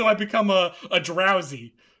INFP, so I become a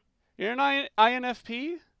drowsy. You're an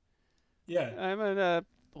INFP? Yeah. I'm an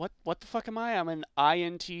what the fuck am I? I'm an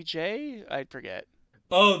INTJ? I forget.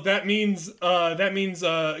 Oh, that means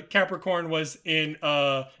Capricorn was in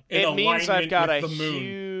alignment with the moon. It means I've got a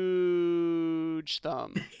huge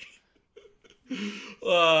thumb.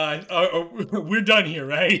 We're done here,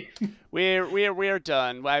 right? We're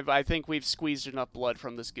done. I think we've squeezed enough blood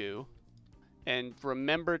from this goo. And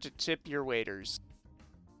remember to tip your waiters.